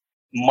was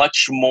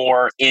much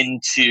more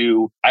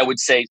into, I would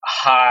say,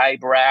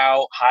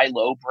 high-lowbrow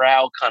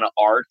kind of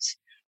art,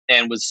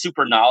 and was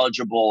super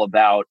knowledgeable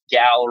about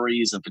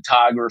galleries and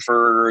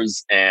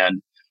photographers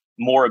and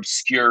more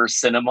obscure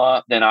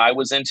cinema than I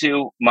was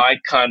into. My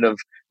kind of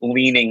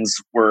leanings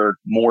were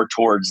more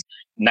towards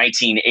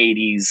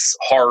 1980s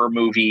horror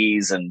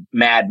movies and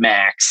Mad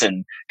Max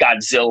and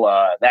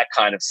Godzilla, that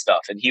kind of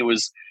stuff. And he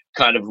was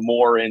kind of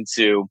more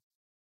into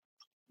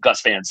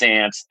Gus Van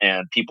Sant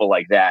and people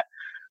like that.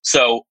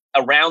 So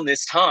around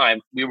this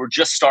time, we were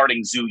just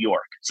starting Zoo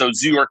York. So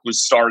Zoo York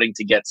was starting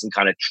to get some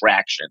kind of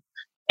traction.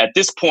 At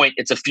this point,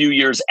 it's a few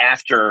years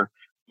after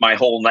my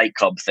whole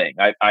nightclub thing.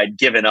 I'd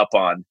given up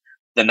on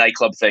the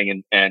nightclub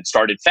thing and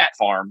started Fat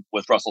Farm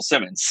with Russell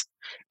Simmons.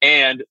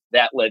 And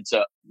that led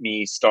to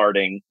me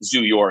starting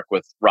Zoo York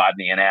with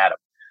Rodney and Adam.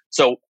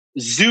 So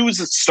Zoo's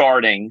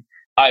starting.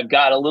 I've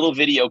got a little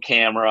video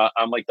camera.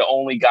 I'm like the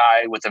only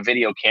guy with a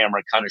video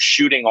camera kind of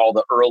shooting all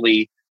the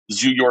early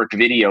Zoo York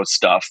video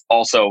stuff.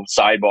 Also,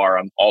 sidebar,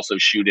 I'm also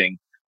shooting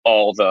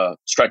all the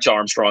Stretch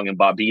Armstrong and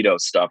Bobbito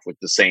stuff with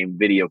the same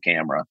video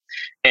camera.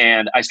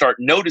 And I start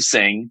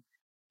noticing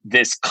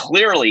this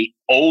clearly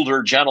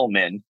older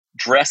gentleman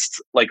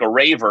dressed like a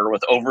raver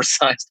with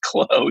oversized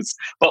clothes,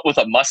 but with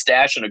a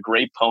mustache and a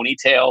gray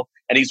ponytail.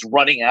 And he's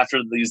running after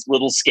these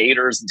little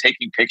skaters and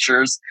taking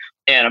pictures.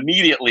 And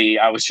immediately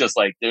I was just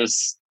like,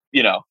 there's,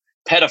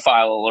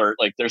 pedophile alert.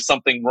 Like there's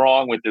something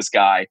wrong with this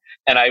guy.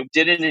 And I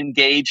didn't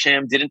engage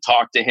him, didn't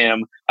talk to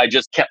him. I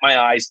just kept my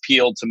eyes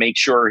peeled to make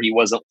sure he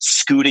wasn't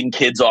scooting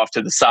kids off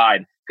to the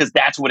side, because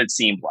that's what it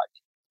seemed like.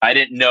 I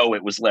didn't know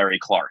it was Larry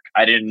Clark.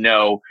 I didn't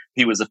know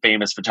he was a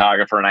famous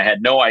photographer, and I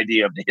had no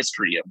idea of the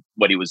history of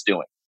what he was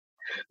doing.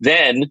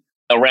 Then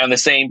around the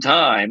same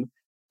time,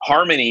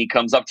 Harmony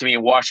comes up to me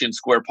in Washington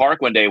Square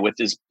Park one day with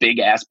this big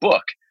ass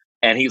book.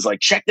 And he's like,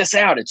 check this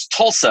out. It's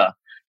Tulsa.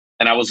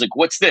 And I was like,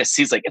 what's this?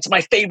 He's like, it's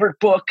my favorite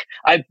book.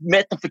 I've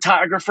met the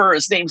photographer.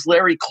 His name's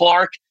Larry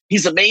Clark.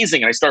 He's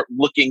amazing. And I start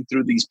looking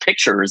through these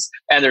pictures,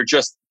 and they're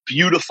just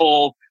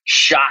beautiful,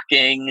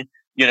 shocking,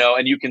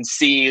 and you can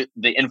see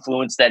the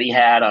influence that he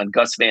had on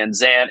Gus Van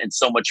Sant and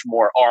so much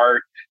more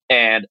art.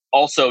 And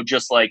also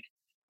just like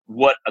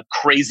what a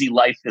crazy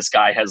life this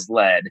guy has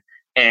led.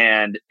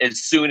 And as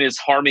soon as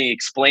Harmony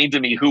explained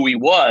to me who he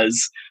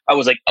was, I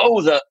was like,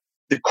 oh, the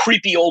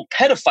creepy old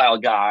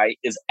pedophile guy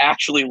is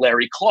actually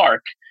Larry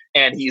Clark.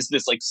 And he's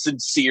this like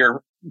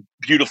sincere,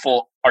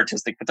 beautiful,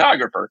 artistic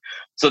photographer.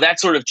 So that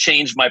sort of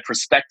changed my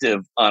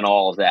perspective on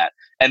all of that.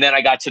 And then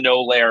I got to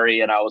know Larry,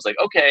 and I was like,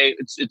 okay,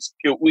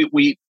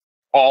 we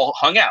all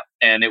hung out,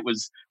 and it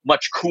was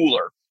much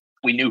cooler.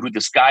 We knew who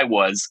this guy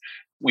was.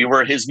 We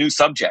were his new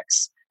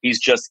subjects. He's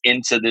just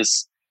into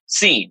this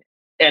scene.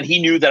 And he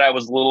knew that I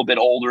was a little bit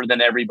older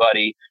than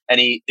everybody. And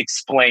he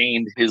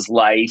explained his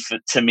life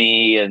to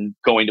me, and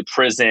going to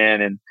prison,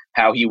 and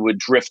how he would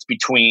drift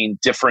between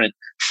different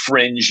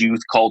fringe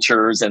youth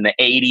cultures. In the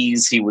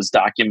 80s, he was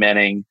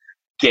documenting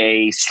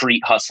gay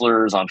street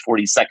hustlers on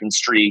 42nd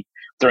Street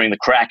during the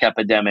crack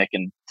epidemic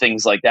and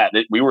things like that.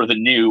 We were the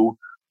new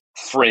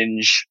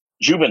fringe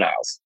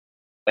juveniles.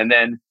 And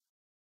then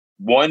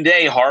one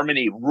day,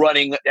 Harmony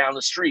running down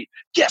the street.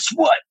 Guess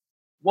what?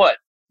 What?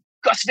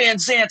 Gus Van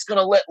Sant's going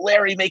to let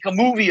Larry make a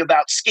movie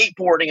about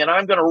skateboarding, and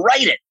I'm going to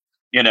write it,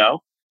 And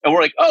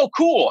we're like, oh,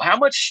 cool. How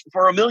much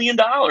for $1 million?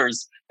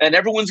 And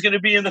everyone's going to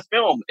be in the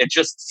film. It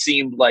just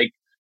seemed like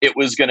it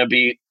was going to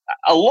be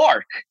a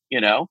lark,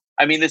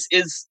 I mean, this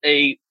is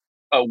a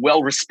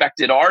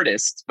well-respected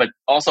artist, but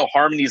also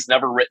Harmony's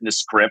never written a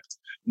script.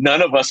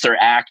 None of us are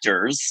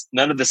actors.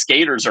 None of the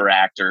skaters are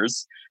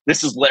actors.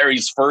 This is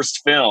Larry's first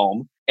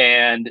film,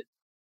 and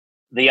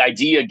the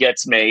idea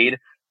gets made.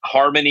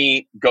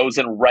 Harmony goes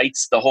and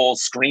writes the whole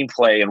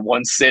screenplay in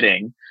one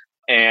sitting,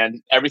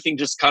 and everything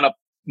just kind of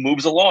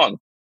moves along.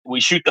 We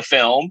shoot the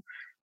film,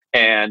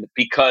 and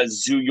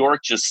because Zoo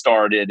York just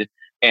started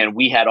and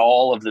we had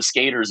all of the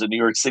skaters in New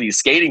York City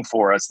skating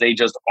for us, they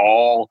just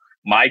all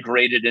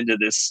migrated into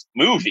this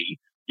movie,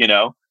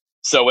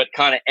 So it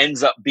kind of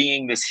ends up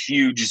being this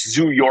huge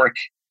Zoo York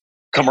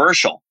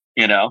commercial,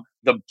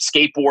 The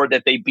skateboard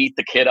that they beat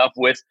the kid up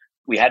with,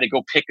 we had to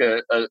go pick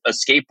a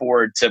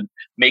skateboard to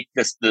make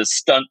the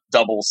stunt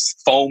double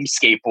foam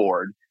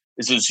skateboard.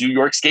 This is a Zoo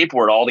York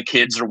skateboard. All the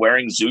kids are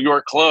wearing Zoo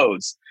York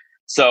clothes.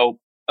 So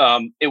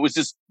it was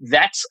just,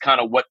 that's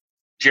kind of what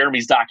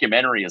Jeremy's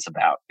documentary is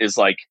about, is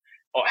like,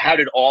 how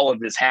did all of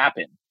this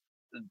happen?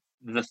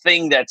 The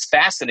thing that's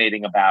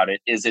fascinating about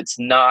it is it's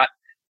not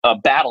a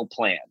battle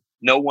plan.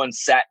 No one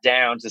sat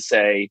down to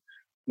say,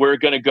 we're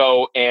going to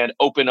go and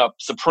open up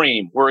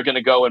Supreme. We're going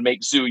to go and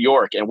make Zoo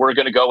York, and we're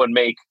going to go and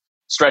make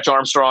Stretch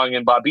Armstrong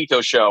and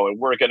Bobbito show, and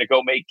we're going to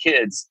go make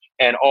kids.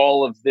 And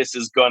all of this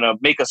is going to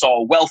make us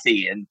all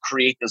wealthy and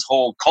create this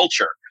whole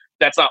culture.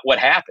 That's not what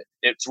happened.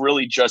 It's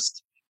really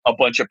just a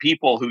bunch of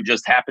people who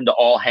just happen to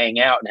all hang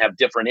out and have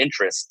different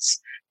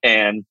interests.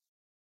 And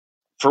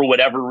for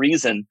whatever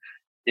reason,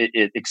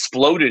 it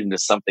exploded into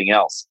something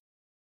else.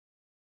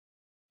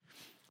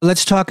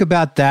 Let's talk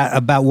about that,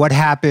 about what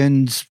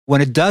happens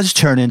when it does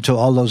turn into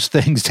all those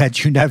things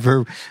that you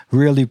never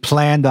really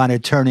planned on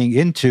it turning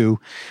into,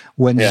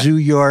 when Zoo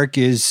York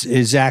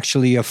is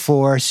actually a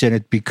force and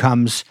it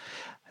becomes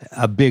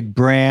a big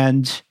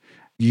brand.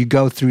 You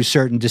go through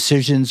certain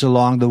decisions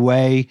along the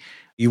way.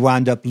 You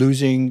wind up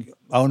losing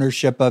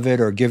ownership of it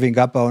or giving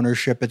up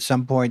ownership at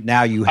some point.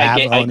 Now you have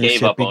ownership. I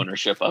gave up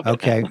ownership of it.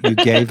 Okay, you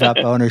gave up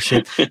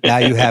ownership. Now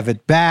you have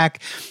it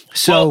back.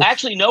 So, well,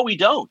 actually, no, we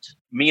don't.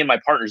 Me and my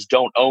partners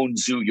don't own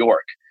Zoo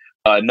York.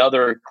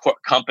 Another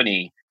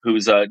company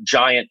who's a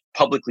giant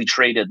publicly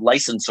traded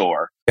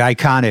licensor.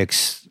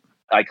 Iconics.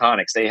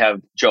 They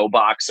have Joe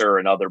Boxer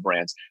and other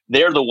brands.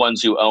 They're the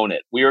ones who own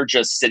it. We're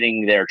just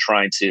sitting there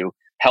trying to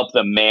help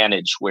them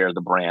manage where the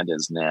brand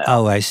is now.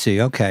 Oh, I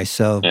see. Okay.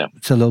 So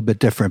It's a little bit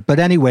different. But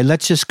anyway,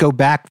 let's just go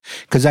back,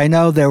 because I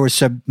know there were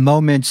some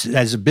moments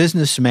as a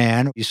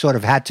businessman, you sort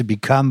of had to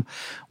become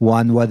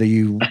one, whether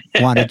you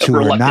wanted to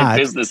or not.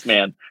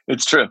 Businessman.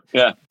 It's true.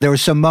 Yeah. There were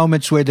some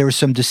moments where there were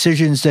some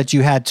decisions that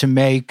you had to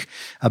make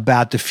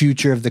about the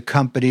future of the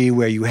company,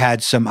 where you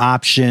had some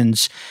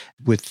options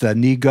with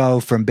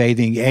Nigo from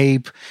Bathing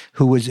Ape,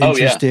 who was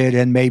interested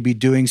in maybe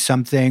doing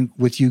something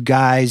with you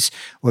guys,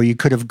 or you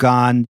could have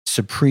gone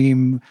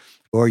Supreme,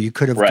 or you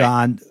could have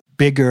gone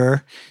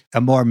bigger,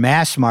 a more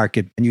mass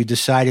market, and you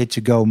decided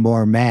to go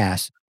more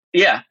mass.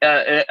 Yeah,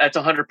 that's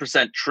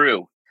 100%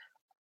 true.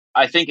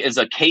 I think as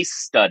a case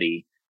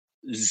study,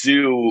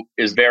 Zoo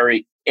is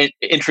very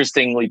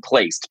interestingly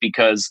placed,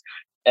 because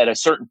at a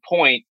certain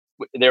point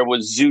there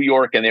was Zoo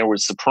York and there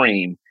was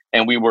Supreme,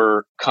 and we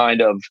were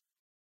kind of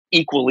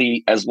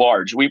equally as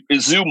large.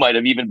 Zoo might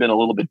have even been a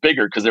little bit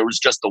bigger because there was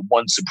just the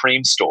one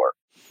Supreme store.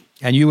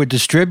 And you were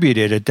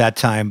distributed at that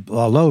time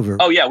all over.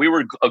 Oh yeah, we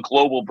were a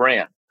global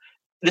brand.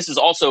 This is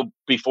also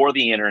before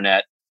the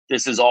internet.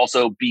 This is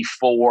also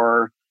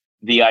before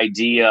the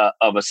idea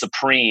of a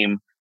Supreme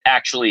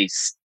actually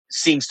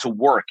seems to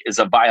work as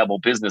a viable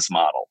business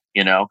model.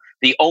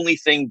 The only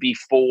thing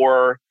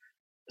before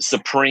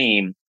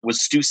Supreme was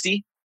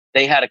Stussy.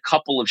 They had a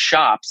couple of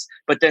shops,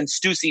 but then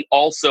Stussy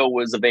also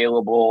was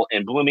available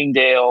in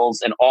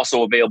Bloomingdale's and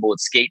also available at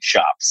skate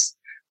shops.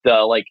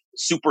 The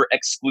super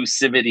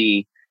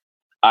exclusivity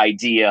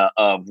idea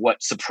of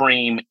what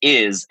Supreme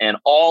is and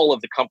all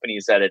of the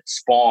companies that it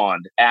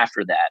spawned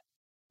after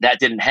that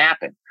didn't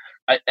happen.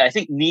 I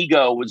think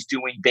Nigo was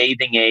doing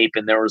Bathing Ape,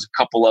 and there was a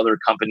couple other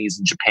companies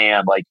in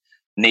Japan like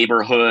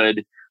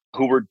Neighborhood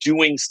who were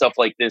doing stuff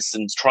like this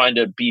and trying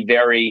to be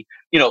very,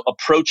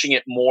 approaching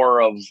it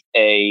more of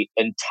a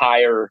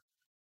entire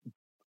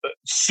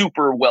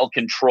super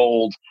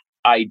well-controlled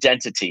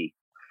identity.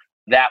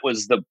 That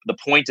was the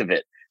point of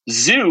it.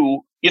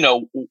 Zoo,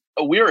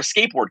 we're a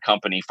skateboard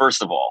company,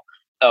 first of all.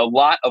 A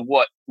lot of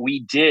what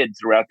we did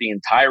throughout the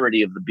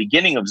entirety of the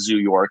beginning of Zoo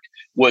York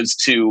was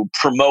to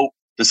promote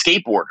the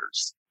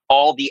skateboarders.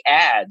 All the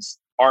ads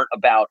aren't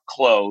about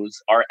clothes.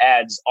 Our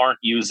ads aren't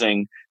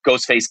using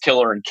Ghostface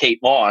Killer and Kate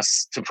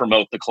Moss to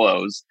promote the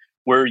clothes.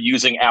 We're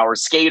using our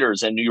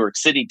skaters in New York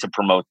City to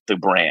promote the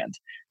brand.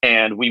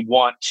 And we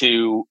want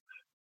to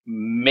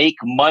make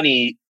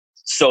money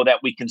so that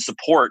we can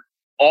support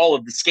all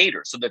of the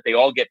skaters, so that they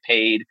all get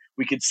paid.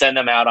 We could send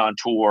them out on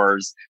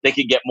tours. They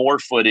could get more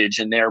footage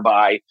and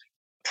thereby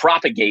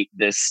propagate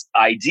this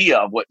idea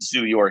of what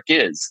Zoo York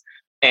is.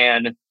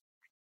 And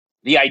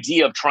the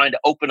idea of trying to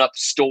open up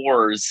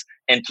stores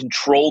and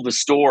control the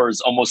stores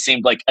almost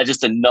seemed like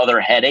just another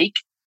headache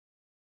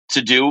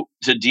to deal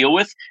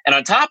with. And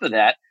on top of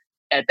that,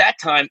 at that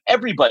time,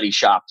 everybody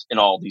shopped in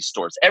all these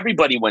stores.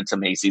 Everybody went to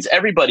Macy's.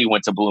 Everybody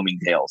went to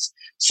Bloomingdale's.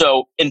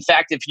 So, in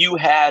fact, if you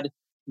had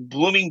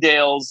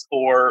Bloomingdale's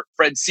or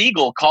Fred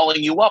Siegel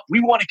calling you up, we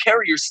want to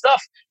carry your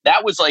stuff,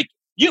 that was like,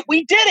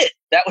 we did it.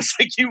 That was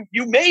like,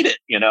 you made it,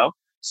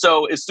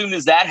 So as soon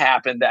as that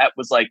happened, that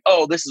was like,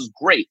 oh, this is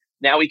great.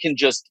 Now we can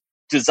just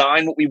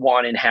design what we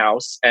want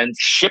in-house and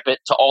ship it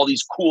to all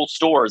these cool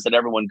stores that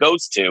everyone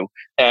goes to,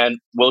 and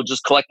we'll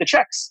just collect the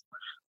checks.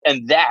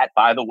 And that,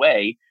 by the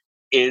way,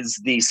 is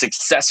the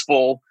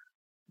successful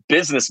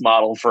business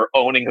model for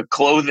owning a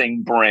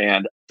clothing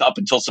brand up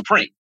until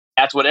Supreme.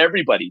 That's what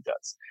everybody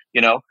does.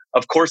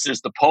 Of course,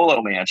 there's the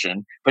Polo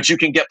Mansion, but you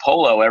can get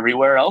Polo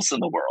everywhere else in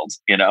the world,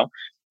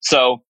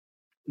 So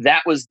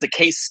that was the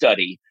case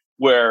study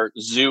where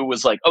Zoo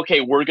was like,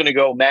 okay, we're going to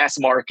go mass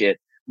market.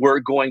 We're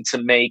going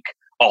to make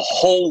a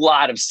whole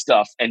lot of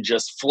stuff and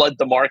just flood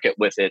the market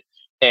with it.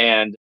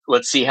 And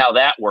let's see how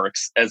that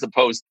works, as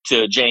opposed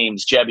to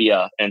James,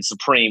 Jebbia, and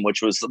Supreme,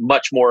 which was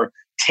much more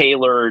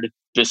tailored,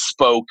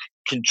 bespoke,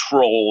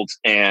 controlled,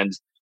 and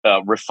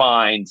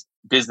refined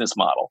business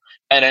model.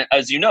 And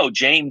as you know,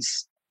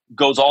 James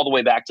goes all the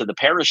way back to the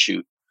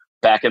Parachute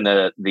back in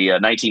the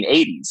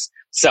 1980s,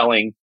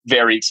 selling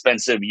very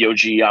expensive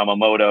Yohji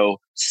Yamamoto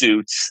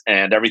suits,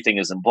 and everything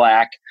is in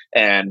black.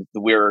 And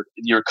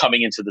you're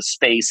coming into the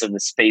space, and the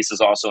space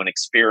is also an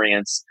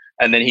experience.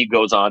 And then he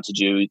goes on to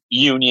do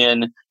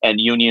Union, and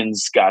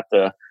Union's got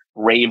the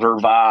raver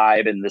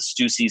vibe and the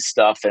Stussy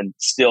stuff, and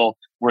still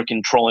we're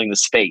controlling the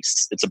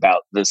space. It's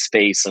about the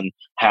space and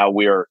how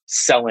we're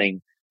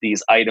selling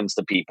these items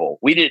to people.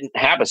 We didn't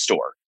have a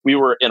store. We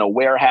were in a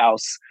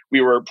warehouse.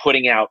 We were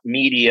putting out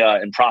media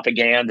and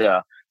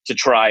propaganda to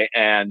try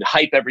and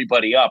hype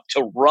everybody up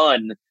to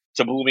run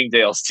to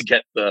Bloomingdale's to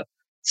get the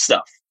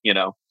stuff,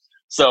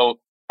 So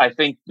I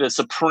think the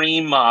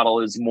Supreme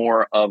model is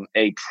more of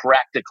a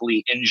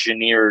practically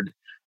engineered,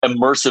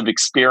 immersive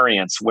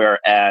experience,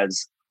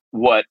 whereas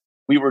what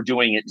we were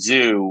doing at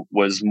Zoo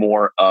was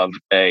more of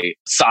a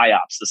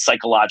psyops, a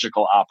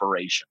psychological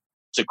operation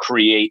to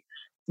create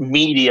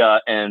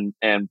media and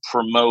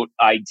promote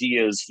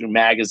ideas through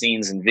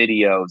magazines and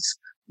videos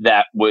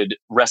that would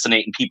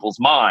resonate in people's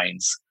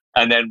minds.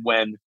 And then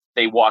when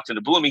they walked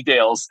into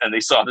Bloomingdale's and they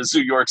saw the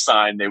Zoo York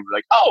sign, they were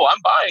like, oh, I'm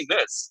buying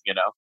this,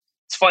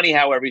 It's funny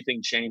how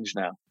everything changed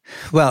now.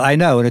 Well, I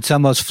know, and it's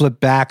almost flipped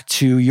back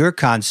to your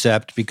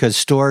concept, because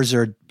stores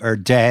are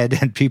dead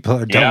and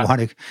people don't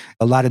want to.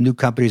 A lot of new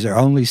companies are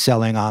only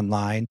selling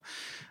online.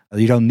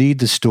 You don't need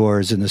the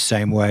stores in the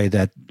same way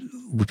that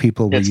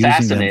people were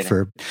using them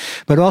for.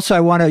 But also, I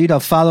want to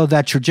follow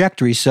that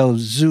trajectory. So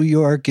Zoo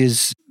York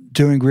is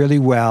doing really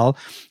well,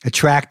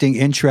 attracting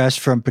interest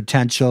from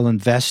potential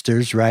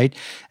investors, right?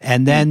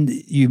 And then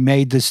you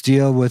made this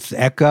deal with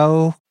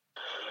Echo.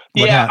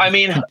 They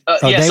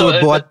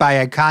were bought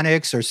by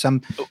Iconics or some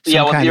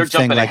kind of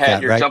thing like that,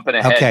 right? You're jumping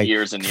ahead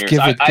years and years.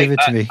 Give it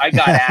to me. I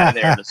got out of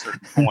there at a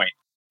certain point.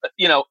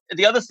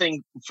 The other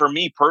thing for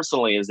me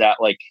personally is that,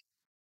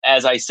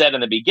 as I said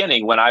in the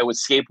beginning, when I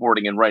was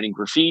skateboarding and writing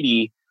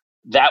graffiti,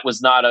 that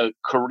was not a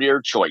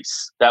career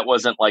choice. That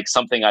wasn't like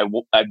something I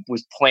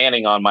was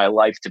planning on my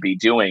life to be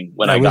doing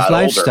when I It was got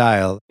older.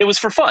 lifestyle. It was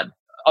for fun.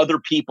 Other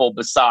people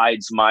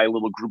besides my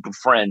little group of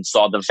friends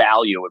saw the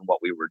value in what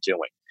we were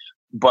doing.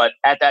 But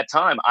at that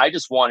time, I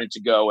just wanted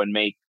to go and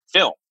make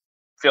film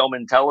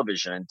and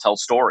television and tell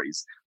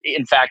stories.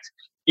 In fact,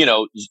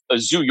 a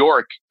Zoo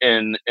York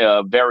in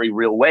a very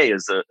real way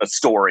is a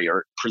story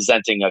or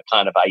presenting a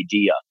kind of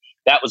idea.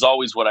 That was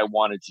always what I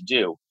wanted to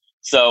do.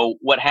 So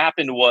what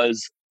happened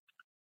was,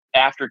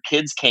 after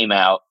Kids came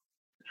out,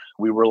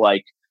 we were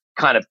like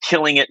kind of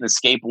killing it in the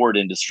skateboard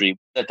industry.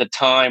 At the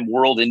time,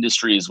 World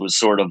Industries was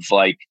sort of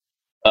like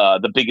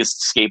the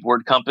biggest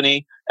skateboard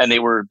company, and they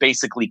were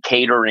basically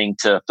catering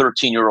to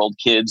 13-year-old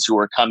kids who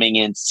were coming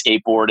into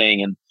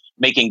skateboarding and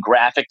making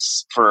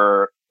graphics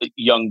for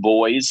young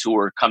boys who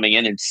were coming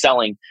in and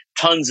selling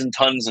tons and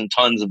tons and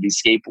tons of these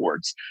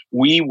skateboards.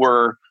 We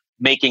were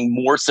making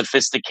more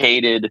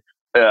sophisticated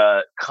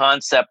high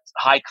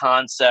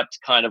concept,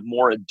 kind of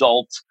more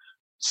adult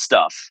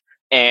stuff.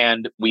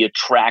 And we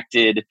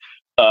attracted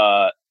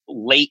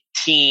late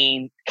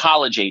teen,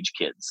 college age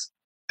kids,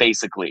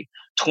 basically.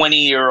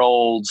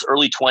 20-year-olds,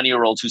 early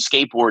 20-year-olds who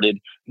skateboarded,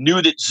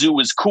 knew that Zoo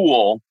was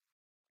cool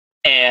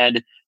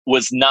and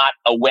was not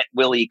a Wet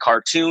Willy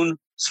cartoon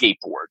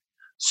skateboard.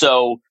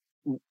 So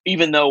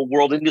even though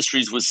World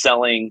Industries was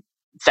selling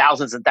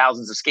thousands and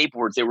thousands of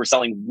skateboards, they were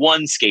selling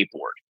one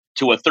skateboard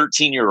to a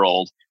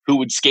 13-year-old who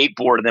would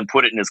skateboard and then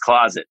put it in his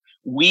closet.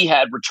 We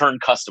had return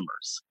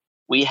customers.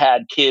 We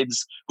had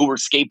kids who were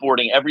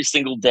skateboarding every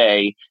single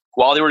day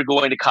while they were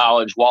going to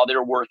college, while they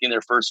were working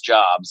their first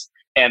jobs.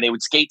 And they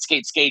would skate,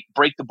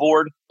 break the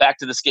board, back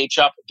to the skate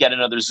shop, get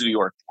another Zoo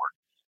York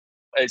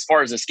board. As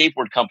far as a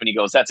skateboard company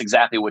goes, that's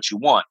exactly what you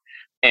want.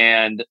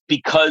 And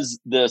because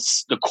the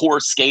core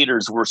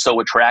skaters were so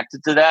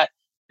attracted to that,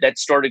 that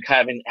started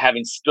having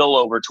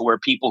spillover to where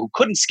people who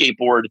couldn't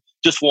skateboard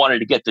just wanted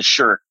to get the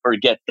shirt or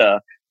get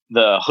the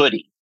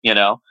hoodie,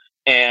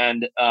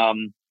 And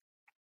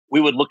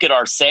we would look at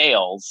our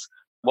sales,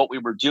 what we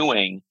were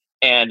doing,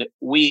 and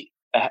we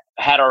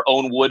had our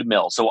own wood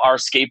mill. So our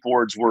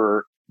skateboards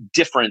were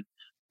different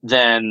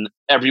than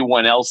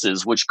everyone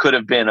else's, which could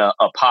have been a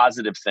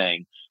positive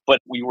thing. But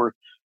we were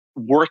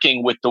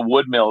working with the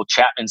wood mill,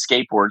 Chapman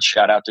Skateboards,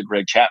 shout out to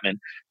Greg Chapman,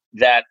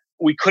 that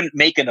we couldn't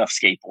make enough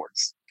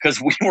skateboards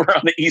because we were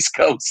on the East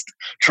Coast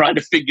trying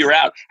to figure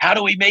out, how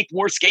do we make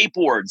more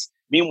skateboards?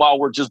 Meanwhile,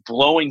 we're just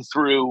blowing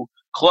through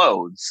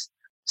clothes.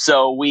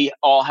 So we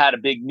all had a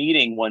big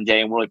meeting one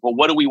day and we're like, well,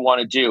 what do we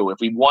want to do? If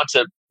we want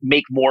to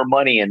make more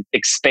money and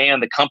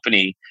expand the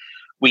company,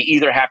 we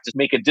either have to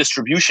make a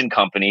distribution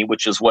company,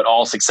 which is what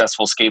all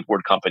successful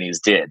skateboard companies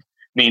did,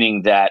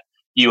 meaning that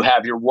you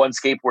have your one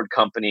skateboard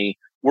company,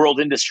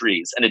 World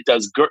Industries, and it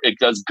does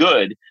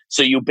good.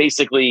 So you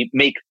basically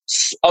make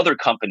other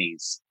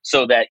companies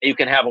so that you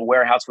can have a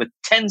warehouse with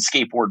 10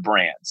 skateboard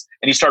brands,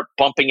 and you start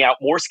bumping out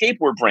more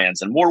skateboard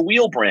brands and more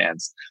wheel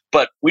brands.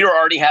 But we were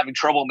already having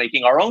trouble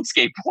making our own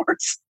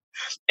skateboards.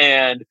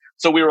 And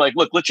so we were like,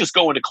 look, let's just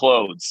go into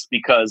clothes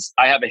because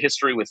I have a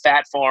history with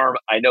Fat Farm.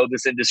 I know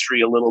this industry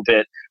a little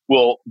bit.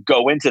 We'll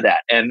go into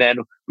that. And then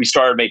we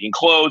started making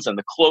clothes, and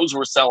the clothes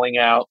were selling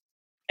out.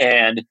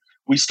 And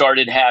we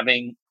started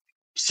having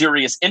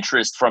serious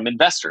interest from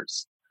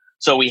investors.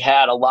 So we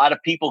had a lot of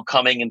people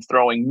coming and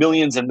throwing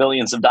millions and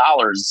millions of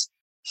dollars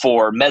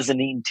for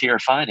mezzanine tier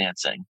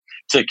financing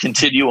to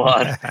continue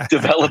on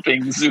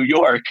developing Zoo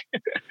York.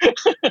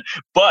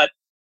 But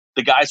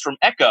the guys from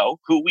Echo,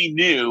 who we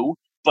knew,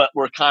 but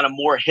were kind of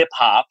more hip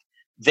hop,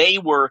 they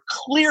were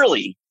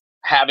clearly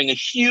having a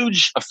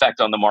huge effect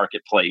on the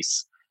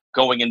marketplace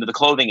going into the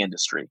clothing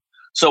industry.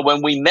 So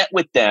when we met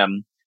with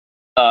them,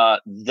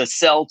 the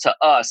sell to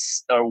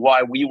us, or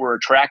why we were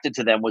attracted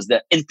to them, was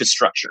the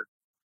infrastructure.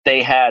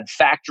 They had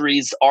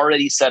factories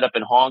already set up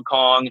in Hong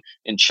Kong,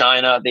 in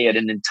China. They had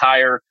an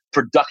entire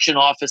production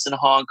office in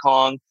Hong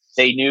Kong.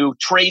 They knew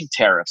trade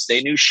tariffs.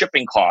 They knew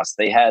shipping costs.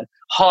 They had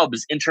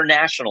hubs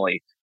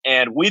internationally.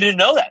 And we didn't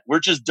know that. We're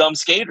just dumb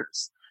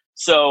skaters.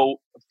 So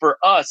for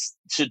us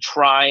to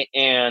try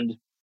and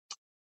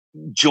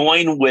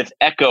join with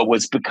Echo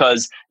was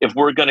because if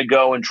we're going to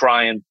go and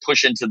try and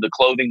push into the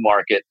clothing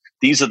market,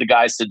 these are the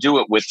guys to do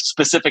it with,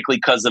 specifically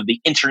because of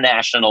the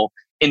international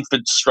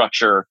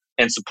infrastructure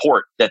and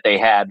support that they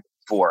had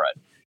for it.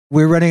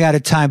 We're running out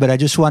of time, but I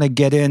just want to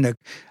get in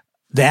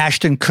the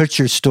Ashton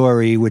Kutcher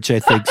story, which I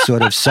think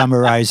sort of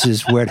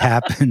summarizes what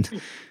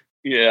happened.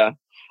 Yeah.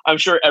 I'm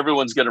sure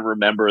everyone's going to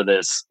remember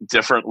this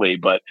differently,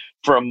 but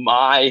from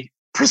my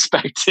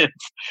perspective,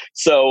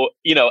 so,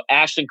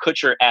 Ashton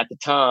Kutcher at the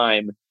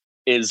time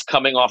is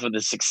coming off of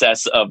the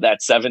success of that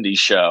 70s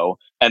show,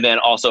 and then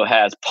also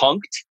has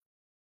Punk'd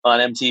on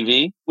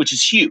MTV, which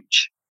is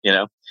huge,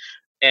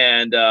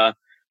 and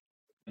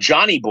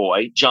Johnny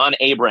Boy, John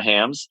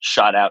Abrahams,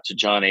 shout out to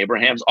John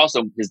Abrahams,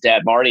 also his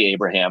dad, Marty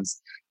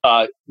Abrahams.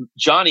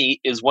 Johnny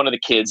is one of the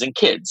kids in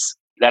Kids.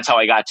 That's how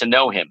I got to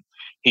know him.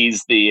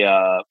 He's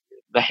the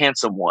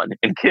handsome one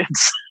in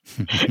Kids.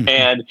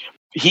 And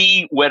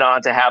he went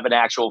on to have an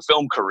actual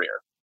film career.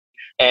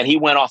 And he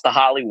went off to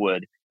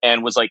Hollywood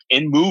and was like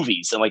in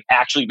movies and like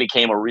actually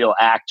became a real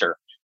actor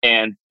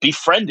and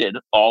befriended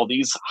all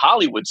these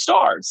Hollywood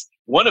stars.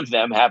 One of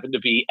them happened to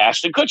be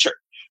Ashton Kutcher.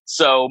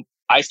 So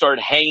I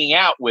started hanging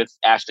out with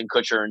Ashton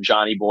Kutcher and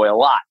Johnny Boy a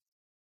lot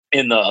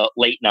in the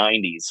late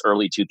 90s,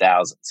 early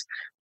 2000s.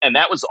 And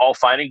that was all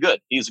fine and good.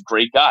 He's a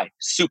great guy,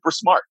 super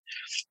smart.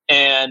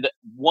 And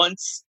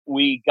once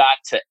we got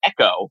to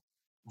Echo,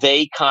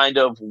 they kind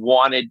of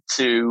wanted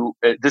to,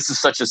 this is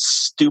such a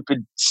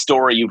stupid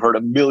story you've heard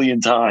a million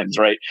times,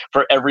 right?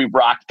 For every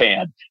rock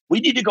band, we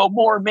need to go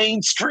more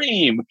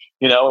mainstream,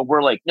 you know, and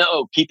we're like,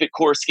 no, keep it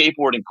core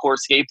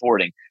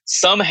skateboarding.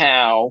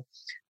 Somehow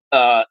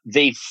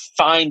they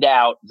find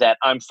out that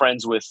I'm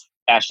friends with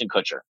Ashton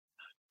Kutcher.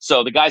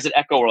 So the guys at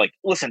Echo were like,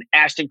 listen,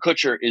 Ashton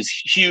Kutcher is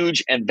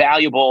huge and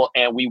valuable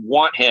and we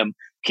want him,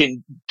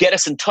 can get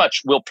us in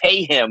touch. We'll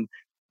pay him.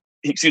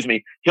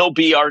 He'll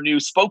be our new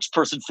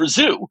spokesperson for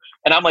Zoo.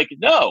 And I'm like,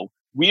 no,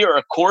 we are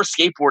a core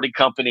skateboarding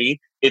company.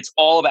 It's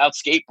all about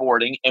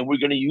skateboarding and we're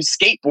going to use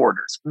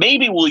skateboarders.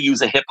 Maybe we'll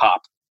use a hip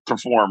hop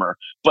performer,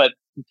 but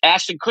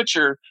Ashton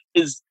Kutcher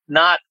is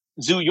not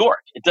Zoo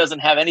York. It doesn't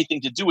have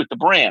anything to do with the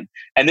brand.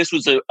 And this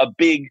was a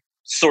big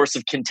source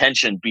of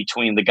contention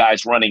between the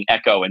guys running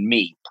Echo and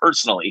me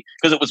personally,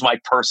 because it was my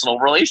personal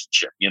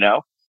relationship, you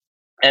know?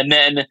 And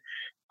then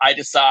I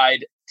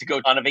decide to go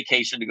on a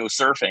vacation to go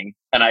surfing,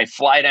 and I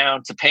fly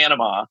down to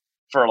Panama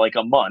for like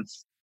a month,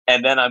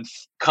 and then I'm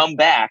come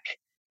back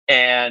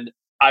and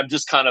I'm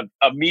just kind of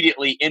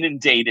immediately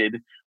inundated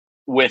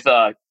with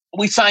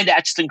we signed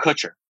Ashton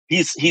Kutcher.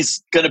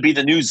 He's going to be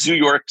the new Zoo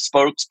York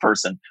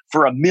spokesperson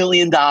for $1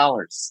 million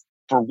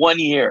for 1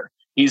 year.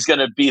 He's going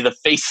to be the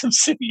face of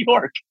Zoo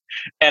York.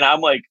 And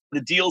I'm like,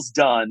 the deal's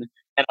done.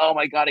 And oh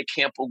my God, I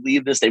can't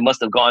believe this. They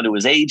must have gone to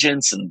his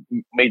agents and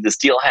made this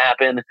deal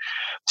happen.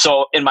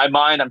 So in my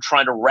mind, I'm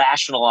trying to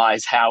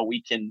rationalize how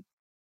we can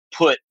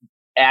put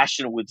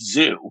Ashton with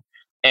Zoo.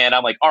 And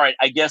I'm like, all right,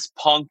 I guess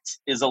Punk'd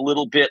is a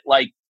little bit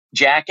like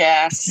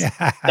Jackass.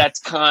 That's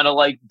kind of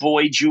like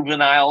boy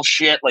juvenile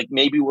shit. Like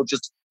maybe we'll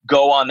just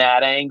go on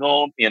that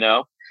angle, you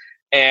know?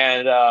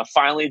 And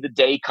finally the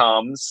day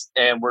comes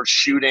and we're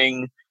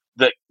shooting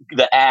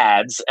the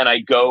ads, and I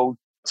go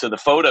to the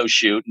photo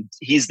shoot, and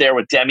he's there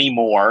with Demi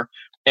Moore,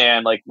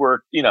 and like we're,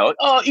 you know,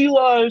 oh,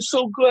 Eli, I'm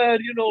so glad,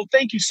 you know,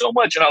 thank you so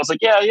much. And I was like,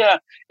 yeah.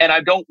 And I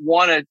don't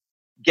want to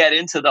get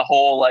into the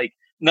whole like,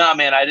 nah,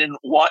 man, I didn't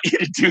want you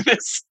to do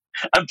this.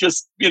 I'm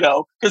just, you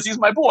know, because he's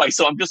my boy.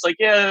 So I'm just like,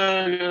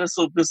 yeah, this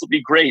will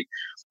be great.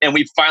 And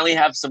we finally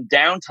have some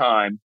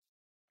downtime,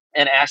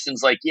 and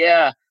Ashton's like,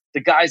 yeah,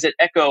 the guys at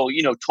Echo,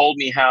 you know, told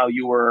me how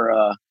you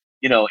were,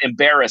 you know,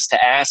 embarrassed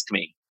to ask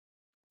me.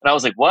 And I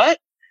was like, what?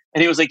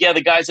 And he was like, yeah,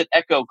 the guys at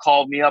Echo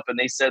called me up and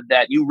they said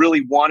that you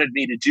really wanted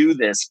me to do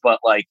this, but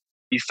like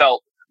you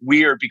felt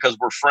weird because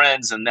we're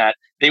friends and that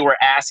they were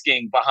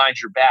asking behind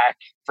your back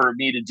for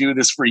me to do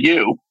this for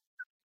you.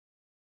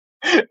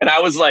 And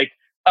I was like,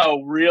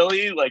 oh,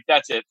 really? Like,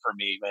 that's it for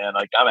me, man.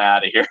 Like, I'm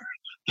out of here.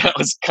 That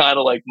was kind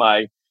of like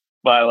my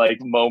like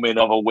moment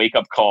of a wake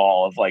up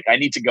call of like, I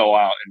need to go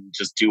out and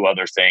just do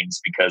other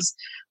things because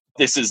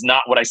this is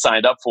not what I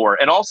signed up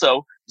for. And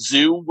also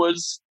Zoo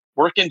was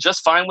working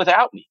just fine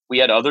without me. We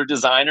had other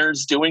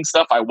designers doing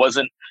stuff. I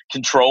wasn't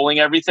controlling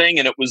everything.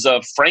 And it was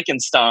a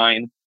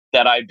Frankenstein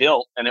that I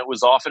built, and it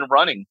was off and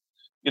running,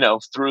 you know,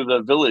 through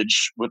the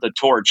village with a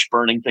torch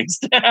burning things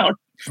down.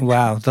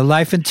 Wow. The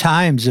life and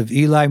times of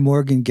Eli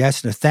Morgan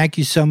Gessner. Thank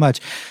you so much.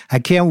 I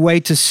can't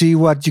wait to see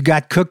what you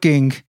got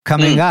cooking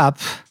coming up.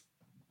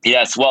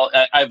 Yes. Well,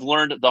 I've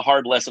learned the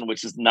hard lesson,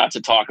 which is not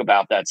to talk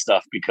about that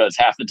stuff because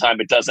half the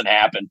time it doesn't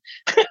happen.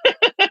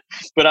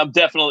 But I'm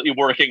definitely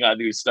working on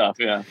new stuff.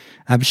 Yeah.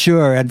 I'm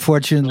sure.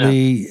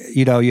 Unfortunately,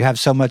 you know, you have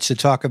so much to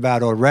talk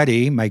about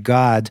already. My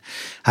God,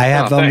 I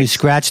have only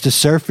scratched the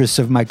surface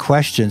of my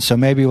questions. So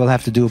maybe we'll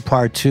have to do a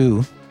part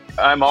 2.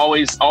 I'm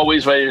always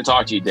ready to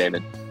talk to you,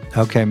 David.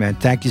 Okay, man.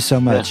 Thank you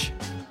so much. Yeah.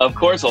 Of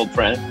course, old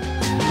friend.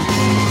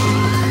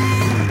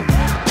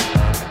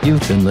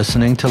 You've been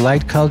listening to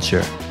Light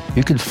Culture.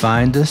 You can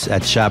find us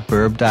at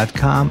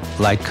shopburb.com,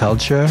 Light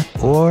Culture,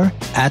 or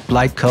at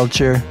Light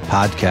Culture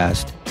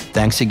Podcast.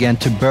 Thanks again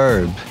to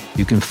Burb.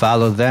 You can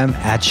follow them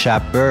at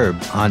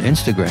ShopBurb on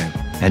Instagram.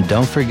 And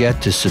don't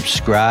forget to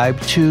subscribe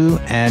to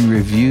and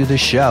review the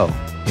show.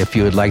 If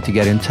you would like to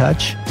get in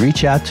touch,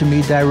 reach out to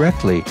me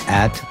directly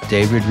at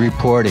David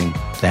Reporting.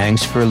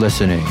 Thanks for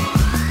listening.